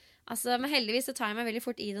kan. Altså, men heldigvis så tar jeg meg veldig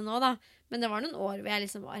fort i det nå, da. Men det var noen år hvor jeg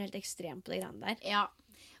liksom var helt ekstrem på de greiene der. Ja,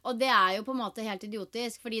 og det er jo på en måte helt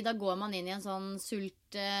idiotisk, fordi da går man inn i en sånn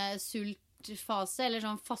sultfase, eller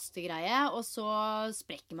sånn fastegreie, og så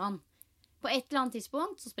sprekker man. På et eller annet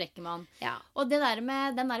tidspunkt så sprekker man. Ja. Og det der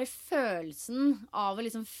med den der følelsen av å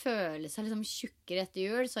liksom føle seg liksom tjukkere etter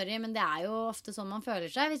jul, sorry, men det er jo ofte sånn man føler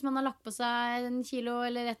seg hvis man har lagt på seg 1 kilo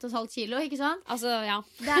eller 1,5 kilo, ikke sant? Altså, ja.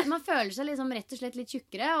 Man føler seg liksom rett og slett litt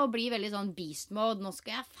tjukkere og blir veldig sånn beast mode. Nå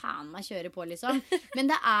skal jeg faen meg kjøre på, liksom. Men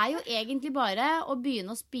det er jo egentlig bare å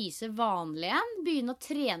begynne å spise vanlig igjen, begynne å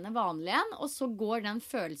trene vanlig igjen, og så går den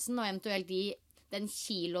følelsen og eventuelt den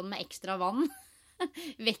kiloen med ekstra vann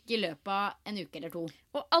vekk i løpet av en uke eller 2.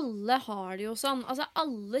 Og alle har det jo sånn. Altså,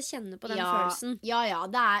 alle kjenner på den følelsen. Ja,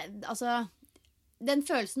 det er, altså, den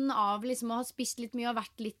følelsen av liksom å ha spist litt mye og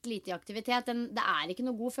vært litt lite i aktivitet, det er ikke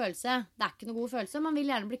noe god følelse. Det er ikke noe god følelse. Man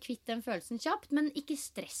vil gjerne bli kvitt den følelsen kjapt, men ikke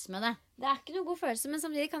stress med det. Det er ikke noe god følelse, men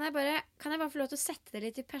samtidig kan jeg bare få lov til å sette det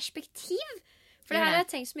litt i perspektiv. For det her har jeg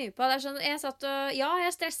tenkt så mye på. Det er sånn, jeg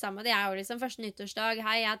stresset med det. Jeg er jo liksom første nyttårsdag.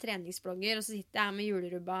 Hei, jeg er treningsblogger, og så sitter jeg her med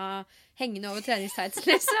julerubba hengende over treningstights,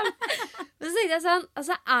 liksom. Men så tenkte jeg sånn,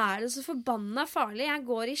 altså er det så forbanna farlig? Jeg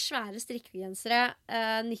går i svære strikkegensere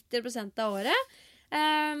 90% av året.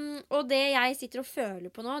 Og det jeg sitter og føler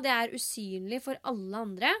på nå, det er usynlig for alle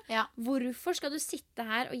andre. Ja. Hvorfor skal du sitte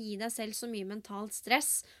her og gi deg selv så mye mentalt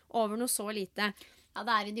stress over noe så lite? Ja,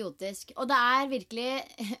 det er idiotisk. Og det er virkelig...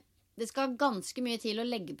 Det skal ganske mye til å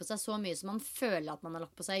legge på seg så mye som man føler at man har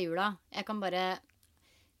lagt på seg i jula. Jeg kan bare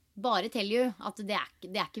tell you at det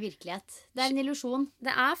er ikke virkelighet. Det er en illusjon.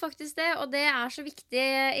 Det er faktisk det, og det er så viktig.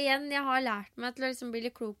 Igjen, jeg har lært meg til å liksom bli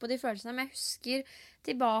litt klok på de følelsene, men jeg husker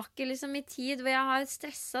tilbake liksom i tid hvor jeg har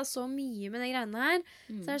stresset så mye med de greiene her.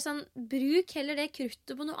 Så er det sånn, bruk heller det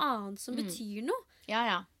kruttet på noe annet som betyr noe.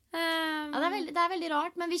 Ja, det er veldig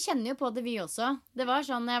rart, men vi kjenner jo på det vi også. Det var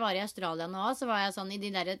sånn, når jeg var i Australia nå, så var jeg sånn i de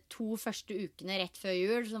der 2 første ukene rett før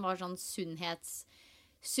jul, som var sånn sunnhetens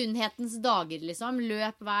dager, liksom.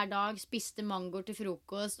 Løp hver dag, spiste mangoer til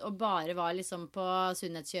frokost, og bare var liksom på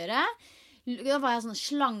sunnhetskjøret. Da var jeg sånn,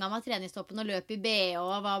 slanga meg treningstoppen og løp i BH,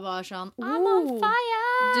 og var bare sånn, I'm on fire!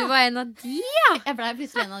 Du var en av de, ja! Jeg ble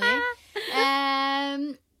plutselig en av de.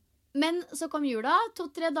 Men så kom jula,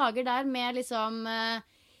 2-3 dager der med liksom...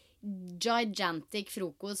 gigantic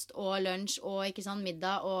frokost og lunsj og ikke sant,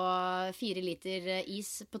 middag og 4 liter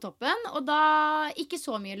is på toppen. Og da ikke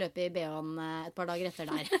så mye løpe i BH-en et par dager etter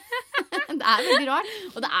der. Det veldig rart.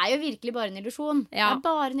 Og det jo virkelig bare en illusjon. Ja. Det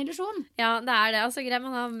bare en illusjon. Ja, det det. Altså, greit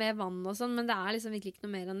man har med vann og sånn, men det liksom virkelig ikke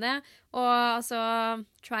noe mer enn det. Og altså,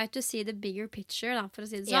 try to see the bigger picture, da, for å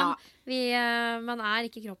si det sånn. Man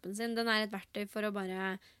ikke kroppen sin. Den et verktøy for å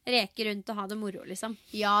bare reke rundt og ha det moro, liksom.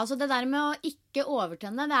 Ja, så det der med å ikke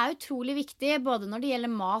overtenne, det utrolig viktig, både når det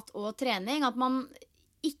gjelder mat og trening, at man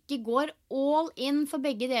ikke går all in for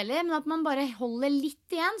begge deler, men at man bare holder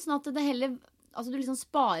litt igjen, sånn at det heller, altså du liksom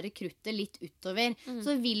sparer kruttet litt utover.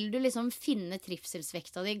 Så vil du liksom finne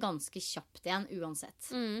trivselsvekta di ganske kjapt igjen,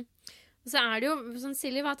 uansett. Og så det jo, sånn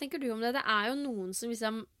Silje, hva tenker du om det? Det jo noen som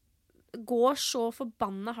liksom går så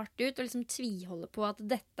forbanna hardt ut og liksom tviholder på at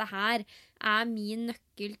dette her min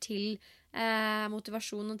nøkkel til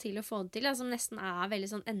motivasjon og til å få det til, som nesten veldig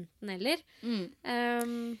sånn enten-eller.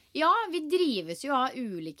 Ja, vi drives jo av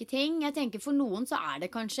ulike ting. Jeg tenker for noen så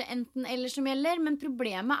det kanskje enten-eller som gjelder, men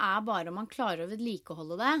problemet bare om man klarer å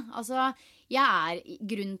vedlikeholde det. Altså,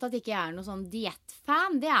 grunnen til at jeg ikke noe sånn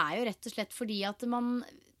diettfan, det jo rett og slett fordi at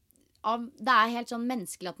det helt sånn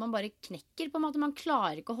menneskelig at man bare knekker på en måte. Man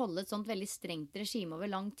klarer ikke å holde et sånt veldig strengt regime over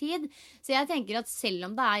lang tid. Så jeg tenker at selv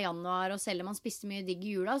om det januar, og selv om man spiste mye digg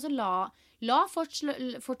i jula, så la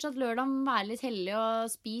fortsatt lørdagen være litt hellig, og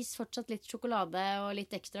spis fortsatt litt sjokolade og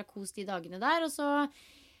litt ekstra kos de dagene der. Og så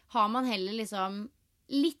har man heller liksom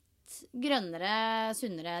litt grønnere,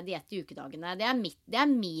 sunnere diett i ukedagene. Det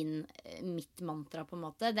mitt mantra på en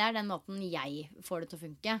måte. Det den måten jeg får det til å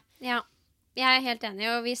funke. Ja. Jeg helt enig,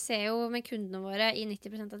 og vi ser jo med kundene våre i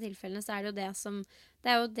 90% av tilfellene så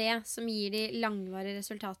det jo det som gir de langvarige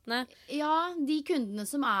resultatene. Ja, de kundene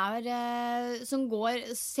som som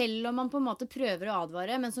går, selv om man på en måte prøver å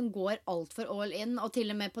advare, men som går alt for all in, og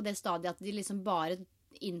til og med på det stadiet at de liksom bare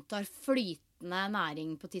inntar flytende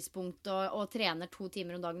næring på tidspunkt og trener 2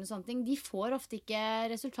 timer om dagen og sånne ting, de får ofte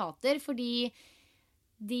ikke resultater fordi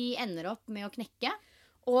de ender opp med å knekke.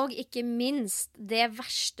 Og ikke minst det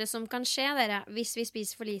verste som kan skje hvis vi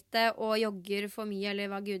spiser for lite og jogger for mye,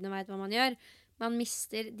 eller hva gudene vet hva man gjør. Man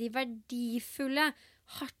mister de verdifulle,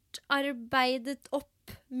 hardt arbeidet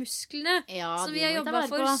opp musklene som vi har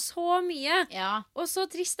jobbet for så mye. Og så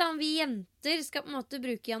trist da om vi jenter skal på en måte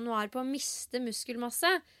bruke januar på å miste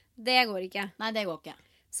muskelmasse. Det går ikke. Nei, det går ikke.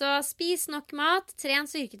 Så spis nok mat, tren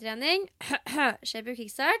styrketrening, shape your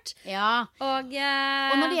kickstart. Ja. Og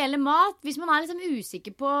når det gjelder mat, hvis man liksom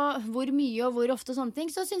usikker på hvor mye og hvor ofte og sånne ting,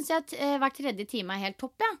 så synes jeg at hver 3. time helt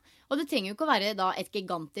topp, ja. Og det trenger jo ikke å være da et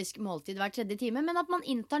gigantisk måltid hver 3. time, men at man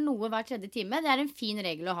inntar noe hver 3. time, det en fin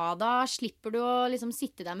regel å ha. Da slipper du å liksom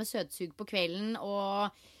sitte der med søtsug på kvelden og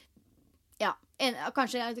ja,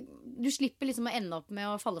 kanskje du slipper liksom å ende opp med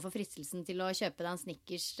å falle for fristelsen til å kjøpe deg en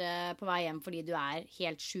Snickers på vei hjem fordi du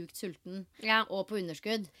helt sjukt sulten og på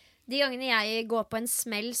underskudd. De gangene jeg går på en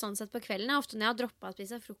smell sånn sett på kvelden ofte når jeg har droppet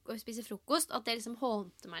å spise frokost, at det liksom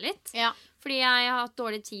håndter meg litt. Ja. Fordi jeg har hatt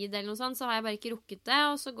dårlig tid eller noe sånt, så har jeg bare ikke rukket det,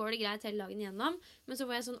 og så går det greit hele dagen igjennom. Men så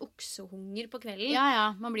får jeg sånn oksehunger på kvelden. Ja,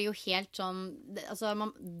 man blir jo helt sånn, altså,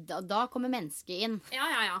 da kommer mennesket inn.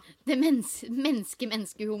 Ja. Det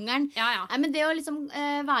menneskehungeren. Ja. Nei, men det å liksom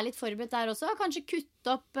være litt forberedt der også, kanskje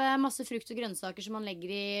kutte opp masse frukt og grønnsaker som man legger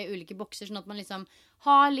i ulike bokser, sånn at man liksom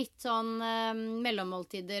har litt sånn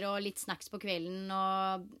mellommåltider og litt snacks på kvelden,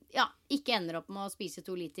 og ja, ikke ender opp med å spise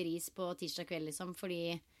 2 liter ris på tirsdag kveld liksom,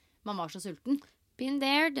 fordi man var så sulten. Been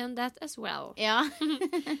there, done that as well. Ja.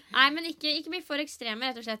 Nei, men ikke bli for ekstreme,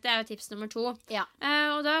 rett og slett. Det jo tips nummer 2. Ja.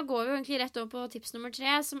 Og da går vi jo egentlig rett over på tips nummer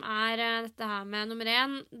 3, som dette her med nummer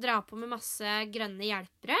 1. Dra på med masse grønne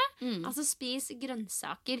hjelpere. Altså spis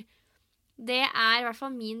grønnsaker. Det i hvert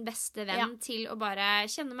fall min beste venn til å bare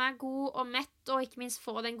kjenne meg god og mett, og ikke minst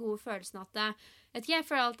få den gode følelsen at jeg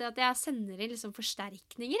føler alltid at jeg sender inn liksom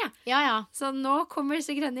forsterkninger. Ja. Så nå kommer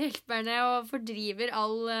disse grønne hjelperne og fordriver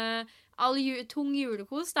all tung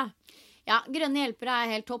julekos, da. Ja, grønne hjelpere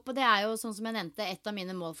helt topp, og det jo sånn som jeg nevnte et av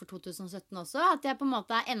mine mål for 2017 også, at jeg på en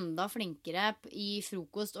måte enda flinkere i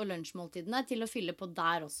frokost- og lunsjmåltidene til å fylle på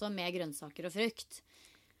der også med grønnsaker og frukt.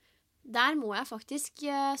 Der må jeg faktisk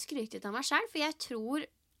skryte litt av meg selv, for jeg tror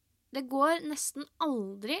det går nesten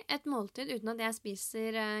aldri et måltid uten at jeg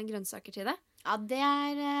spiser grønnsaker til det. Ja,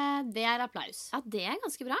 det applaus. Ja, det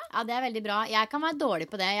ganske bra. Ja, det veldig bra. Jeg kan være dårlig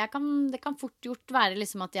på det. Det kan fort gjort være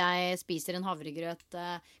liksom at jeg spiser en havregrøt,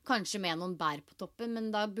 kanskje med noen bær på toppen, men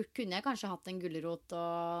da kunne jeg kanskje hatt en gulrot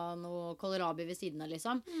og noe kålrabi ved siden av,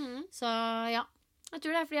 liksom. Så, ja. Jeg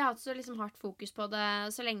tror det fordi jeg har hatt så liksom hardt fokus på det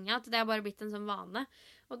så lenge at det har bare blitt en sånn vane.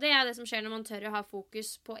 Og det det som skjer når man tør å ha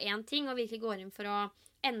fokus på én ting og virkelig går inn for å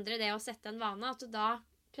endre det og sette en vane, at da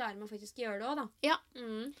klarer man faktisk å gjøre det også, da. Ja.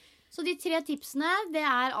 Så de 3 tipsene, det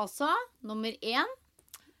altså nummer 1,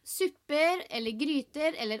 supper eller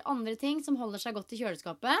gryter eller andre ting som holder seg godt i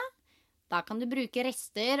kjøleskapet. Da kan du bruke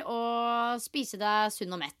rester og spise deg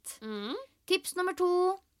sunn og mett. Tips nummer 2.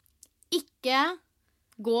 Ikke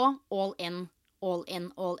gå all in, all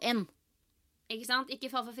in, all in. Ikke sant? Ikke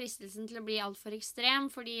fall for fristelsen til å bli alt for ekstrem,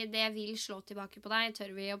 fordi det vil slå tilbake på deg,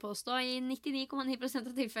 tør vi å påstå, i 99,9%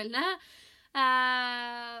 av tilfellene.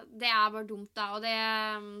 Det bare dumt da, og det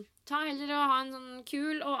ta heller å ha en sånn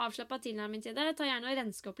kul og avslappet tilnærming til det. Ta gjerne og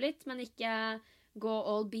renske opp litt, men ikke gå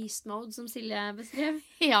all beast mode, som Silje beskrev.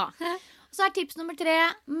 Ja. Så tips nummer 3,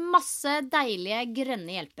 masse deilige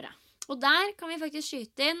grønne hjelpere. Og der kan vi faktisk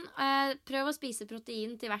skyte inn, prøv å spise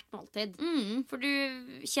protein til hvert måltid. For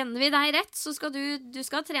kjenner vi deg rett, så skal du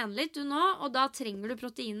skal trene litt du nå, og da trenger du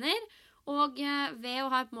proteiner. Og ved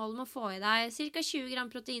å ha et mål om å få i deg ca. 20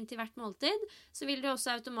 gram protein til hvert måltid, så vil du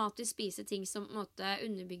også automatisk spise ting som på en måte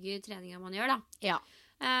underbygger treningen man gjør da. Ja.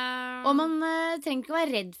 Og man trenger ikke å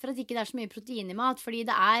være redd for at ikke det er så mye protein i mat, fordi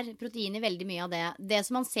det er protein i veldig mye av det. Det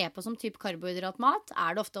som man ser på som typ karbohydratmat,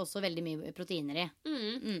 er det ofte også veldig mye proteiner i.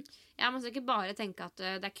 Ja, man skal ikke bare tenke at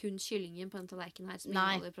det er kun kyllingen på den tallerkenen her som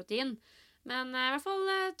inneholder protein. Men i hvert fall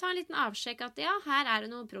ta en liten avsjekk at ja, her er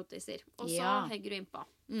det noen protiser. Og så hegger du innpå.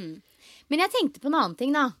 Men jeg tenkte på en annen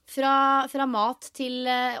ting da. Fra mat til,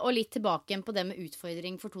 og litt tilbake igjen på det med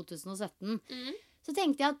utfordring for 2017. Så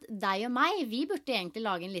tenkte jeg at deg og meg, vi burde egentlig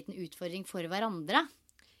lage en liten utfordring for hverandre.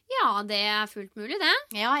 Ja, det er fullt mulig det.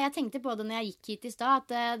 Ja, jeg tenkte på det når jeg gikk hit i sted, at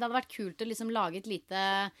det hadde vært kult å liksom lage et lite...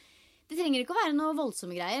 Det trenger ikke å være noe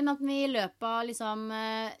voldsomme greier, men at vi i løpet av liksom,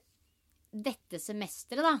 dette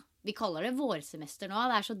semesteret da, vi kaller det vårsemester nå,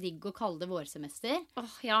 det er så digg å kalle det vårsemester.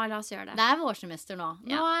 Ja, la oss gjøre det. Det er vårsemester nå.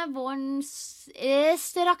 Nå er våren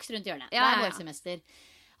straks rundt hjørnet. Det er vårsemester.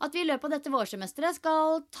 At vi i løpet av dette vårsemesteret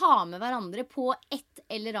skal ta med hverandre på et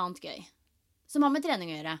eller annet gøy. Som har med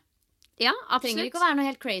trening å gjøre. Ja, absolutt. Trenger ikke å være noe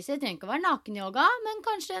helt crazy, trenger ikke å være nakenyoga, men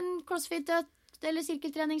kanskje en crossfit-økt, eller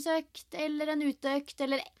sirkeltreningsøkt, eller en uteøkt,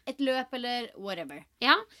 eller et løp, eller whatever.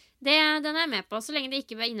 Ja, den er jeg med på, så lenge det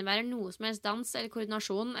ikke innebærer noe som helst dans, eller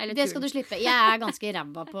koordinasjon, eller det skal du slippe. Jeg er ganske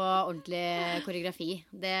ræva på ordentlig koreografi.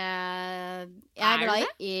 Jeg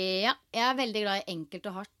er veldig glad i enkelt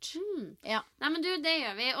og hardt. Ja. Nei, men det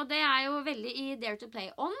gjør vi, og det er jo veldig i Dare to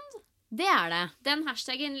Play-ånd. Det er det. Den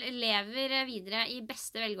hashtaggen lever videre i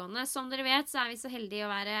beste velgående. Som dere vet, så er vi så heldige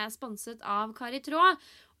å være sponset av Kari Traa.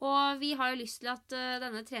 Og vi har jo lyst til at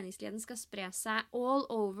denne treningsgleden skal spre seg all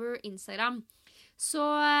over Instagram. Så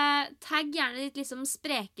tagg gjerne ditt liksom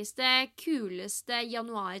sprekeste, kuleste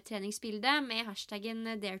januartreningsbilde med hashtaggen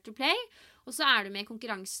Dare to Play. Og så er du med i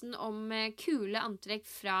konkurransen om kule antrekk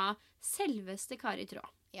fra selveste Kari Traa.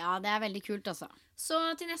 Ja, det er veldig kult altså. Så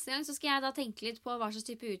til neste gang så skal jeg da tenke litt på hva slags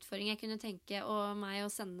type utfordring jeg kunne tenke meg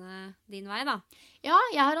å sende din vei da. Ja,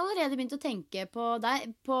 jeg har allerede begynt å tenke på hva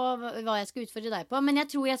jeg skal utfordre deg på, men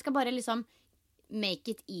jeg tror jeg skal bare liksom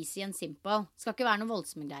make it easy and simple. Skal ikke være noe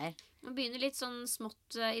voldsomme greier. Man begynner litt sånn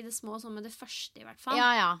smått i det små, sånn med det første i hvert fall.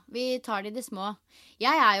 Ja, vi tar det i det små.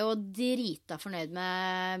 Jeg er jo drita fornøyd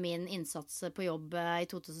med min innsats på jobb i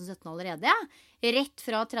 2017 allerede. Rett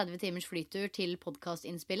fra 30 timers flytur til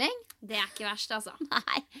podcastinnspilling. Det er ikke verst, altså.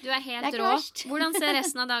 Nei, du er helt er rå. Verst. Hvordan ser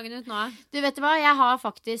resten av dagen ut nå? Du vet hva, jeg har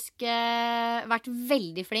faktisk vært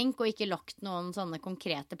veldig flink og ikke lagt noen sånne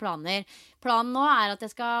konkrete planer. Planen nå er at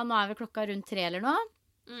nå er vel klokka rundt 3 eller noe.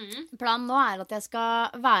 Planen nå er at jeg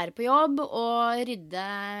skal være på jobb og rydde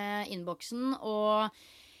innboksen og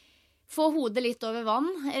få hodet litt over vann,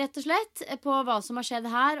 rett og slett, på hva som har skjedd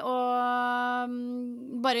her, og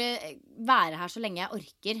bare være her så lenge jeg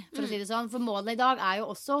orker, for å si det sånn. For målet i dag er jo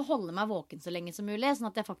også å holde meg våken så lenge som mulig,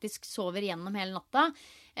 sånn at jeg faktisk sover gjennom hele natta.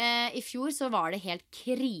 I fjor så var det helt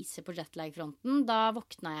krise på jetlag-fronten. Da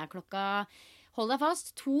våkna jeg klokka... Hold deg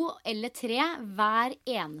fast, 2 eller 3 hver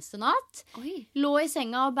eneste natt. Lå i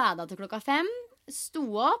senga og bada til klokka 5. Sto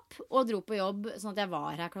opp og dro på jobb sånn at jeg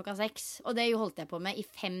var her klokka 6. Og det holdt jeg på med i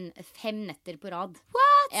 5 netter på rad.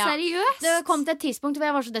 What? Ja. Seriøst? Det kom til et tidspunkt hvor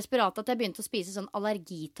jeg var så desperat at jeg begynte å spise sånn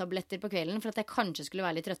allergitabletter på kvelden for at jeg kanskje skulle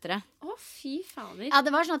være litt trøttere. Å, fy fader. Ja,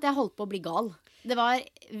 det var sånn at jeg holdt på å bli gal. Det var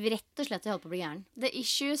rett og slett jeg holdt på å bli gæren. The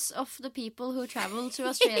issues of the people who travel to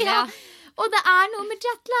Australia. Ja. Og det er noe med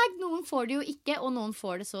jetlag. Noen får det jo ikke, og noen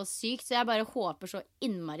får det så sykt. Så jeg bare håper så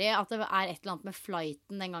innmari at det er et eller annet med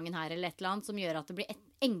flighten den gangen her, eller et eller annet som gjør at det blir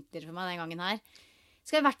enklere for meg den gangen her.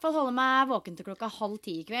 Skal i hvert fall holde meg våken til klokka 9:30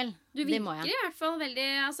 i kveld. Du virker i hvert fall veldig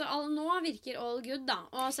altså, nå virker all good da.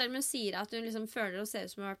 Og selv om hun sier at hun liksom føler og ser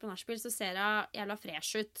ut som hun har vært på nachspiel, så ser hun jævla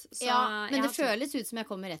fresh ut. Så ja, men det føles ut som jeg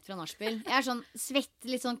kommer rett fra nachspiel. Jeg er sånn svett,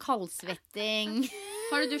 litt sånn kaldsvetting.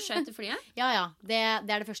 Har du dusjet etter flyet? Ja, det er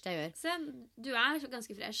det første jeg gjør. Se, du er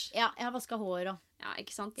ganske fresh. Ja, jeg har vasket hår og Ja,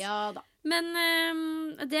 ikke sant? Ja da. Men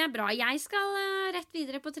det bra. Jeg skal rett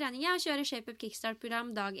videre på trening. Jeg kjører Shape Up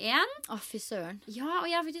Kickstart-program dag 1. Fy søren. Ja, og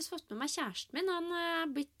jeg har faktisk fått med meg kjæresten min. Han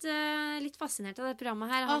har blitt litt fascinert av det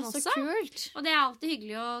programmet her, han Så også. kult. Og det alltid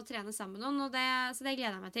hyggelig å trene sammen med noen, så det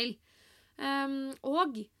gleder jeg meg til.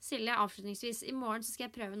 Og Silje, avslutningsvis, i morgen så skal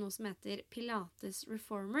jeg prøve noe som heter Pilates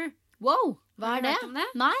Reformer. Wow, hva Har du det? hørt om det?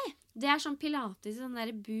 Nei. Det er sånn pilates i sånn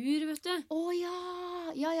der bur, vet du. Ja.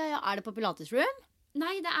 Er det på Pilates Room?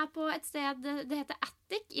 Nei, det er på et sted, det heter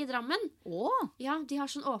Attic i Drammen. Ja, de har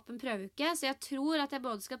sånn åpen prøveuke, så jeg tror at jeg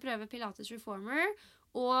både skal prøve Pilates Reformer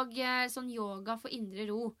og sånn yoga for indre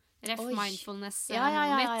ro. Mindfulness.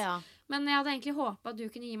 Ja. Men jeg hadde egentlig håpet at du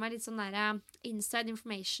kunne gi meg litt sånn der inside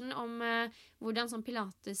information om hvordan sånn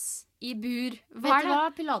pilates i bur var. Vet du hva?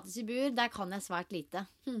 Pilates i bur, der kan jeg svært lite.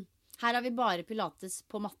 Her har vi bare pilates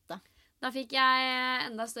på matte. Da fikk jeg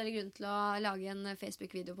enda større grunn til å lage en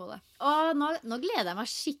Facebook-video på det. Og nå gleder jeg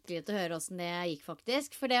meg skikkelig til å høre hvordan det gikk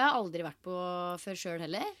faktisk. For det har jeg aldri vært på før selv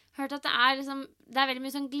heller. Hørt at det er veldig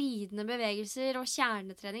mye sånn glidende bevegelser og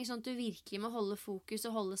kjernetrening, sånn at du virkelig må holde fokus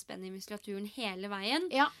og holde spenn i muskulaturen hele veien.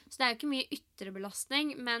 Ja. Så det er jo ikke mye ytre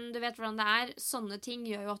belastning, men du vet hvordan det er. Sånne ting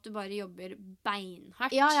gjør jo at du bare jobber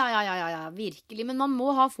beinhardt. Ja, virkelig. Men man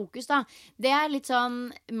må ha fokus da. Det er litt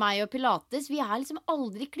sånn meg og pilates. Vi er liksom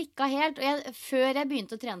aldri klikket helt. Og før jeg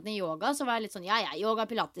begynte å trene til yoga, så var jeg litt sånn, yoga,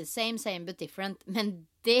 pilates, same but different. Men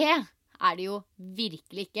det er det jo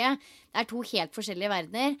virkelig ikke. Det er to helt forskjellige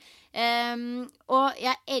verdener. Og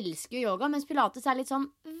jeg elsker jo yoga, mens pilates er litt sånn,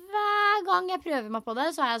 hver gang jeg prøver meg på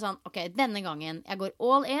det, så er jeg sånn, ok, denne gangen, jeg går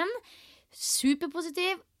all in,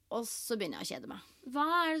 superpositiv, og så begynner jeg å kjede meg. Hva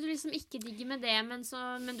er det du liksom ikke digger med det, men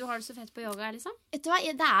du har det så fett på yoga, liksom? Vet du hva,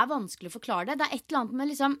 det er vanskelig å forklare det. Det er et eller annet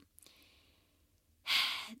med liksom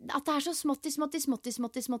at det er så smått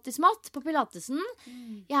på pilatesen.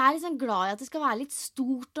 Jeg er liksom glad i at det skal være litt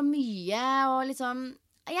stort og mye, og liksom,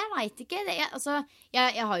 jeg vet ikke det,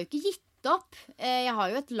 jeg har jo ikke gitt opp. Jeg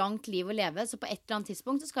har jo et langt liv å leve, så på et eller annet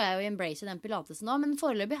tidspunkt så skal jeg jo embrace den pilatesen nå, men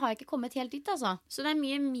foreløpig har jeg ikke kommet helt dit, altså. Så det er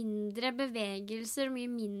mye mindre bevegelser og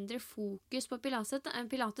mye mindre fokus på pilates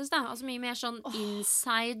da? Altså mye mer sånn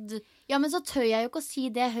inside. Ja, men så tør jeg jo ikke å si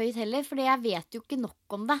det høyt heller, fordi jeg vet jo ikke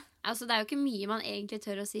nok om det. Altså det er jo ikke mye man egentlig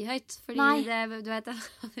tør å si høyt, fordi du vet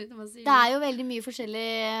det er jo veldig mye forskjellig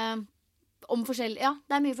ja,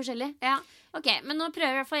 det er mye forskjellig. Ja, ok, men nå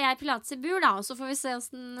prøver i hvert fall jeg pilates i bur da, og så får vi se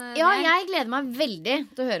hvordan Ja, jeg gleder meg veldig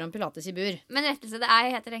til å høre om pilates i bur. Men rettelse, det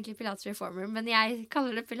heter egentlig Pilates Reformer, men jeg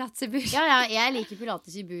kaller det pilates i bur. Ja, jeg liker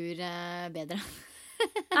pilates i bur bedre.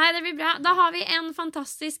 Nei, det blir bra. Da har vi en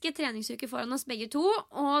fantastisk treningsuke foran oss begge to,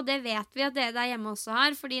 og det vet vi at dere der hjemme også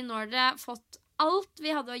har, fordi nå har dere fått alt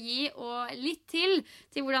vi hadde å gi, og litt til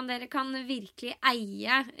hvordan dere kan virkelig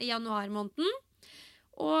eie januarmåneden.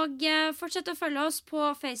 Og fortsett å følge oss på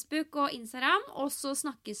Facebook og Instagram, og så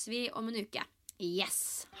snakkes vi om en uke.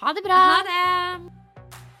 Yes. Ha det bra. Ha det.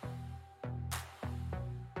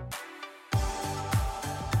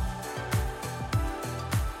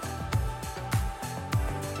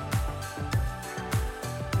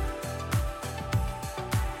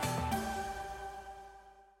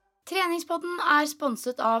 Treningspodden er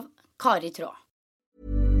sponset av Kari Traa.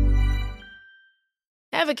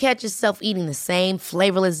 Ever catch yourself eating the same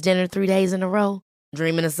flavorless dinner 3 days in a row?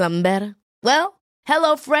 Dreaming of something better? Well,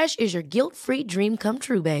 HelloFresh is your guilt-free dream come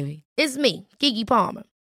true, baby. It's me, Keke Palmer.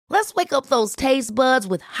 Let's wake up those taste buds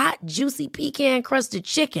with hot, juicy pecan-crusted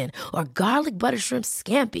chicken or garlic butter shrimp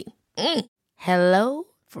scampi. Hello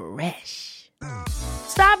Fresh.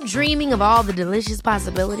 Stop dreaming of all the delicious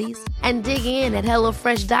possibilities and dig in at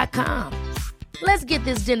HelloFresh.com. Let's get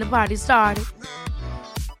this dinner party started.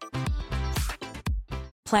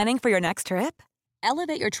 Planning for your next trip?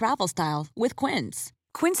 Elevate your travel style with Quince.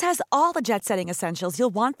 Quince has all the jet-setting essentials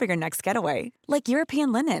you'll want for your next getaway, like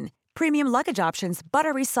European linen, premium luggage options,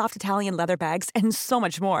 buttery soft Italian leather bags, and so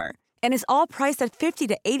much more. And is all priced at 50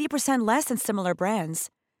 to 80% less than similar brands.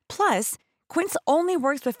 Plus, Quince only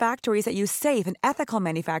works with factories that use safe and ethical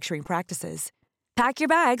manufacturing practices. Pack your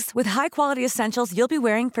bags with high-quality essentials you'll be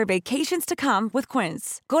wearing for vacations to come with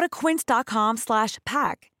Quince. Go to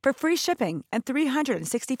quince.com/pack for free shipping and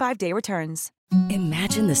 365-day returns.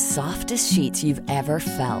 Imagine the softest sheets you've ever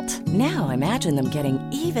felt. Now imagine them getting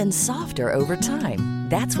even softer over time.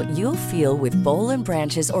 That's what you'll feel with Bowl &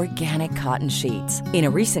 Branch's organic cotton sheets. In a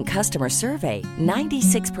recent customer survey,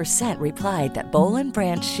 96% replied that Bowl &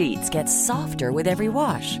 Branch sheets get softer with every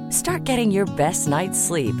wash. Start getting your best night's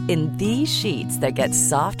sleep in these sheets that get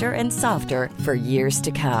softer and softer for years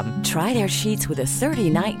to come. Try their sheets with a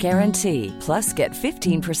 30-night guarantee. Plus, get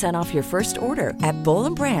 15% off your first order at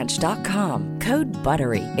bowlandbranch.com. Code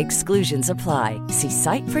BUTTERY. Exclusions apply. See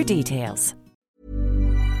site for details.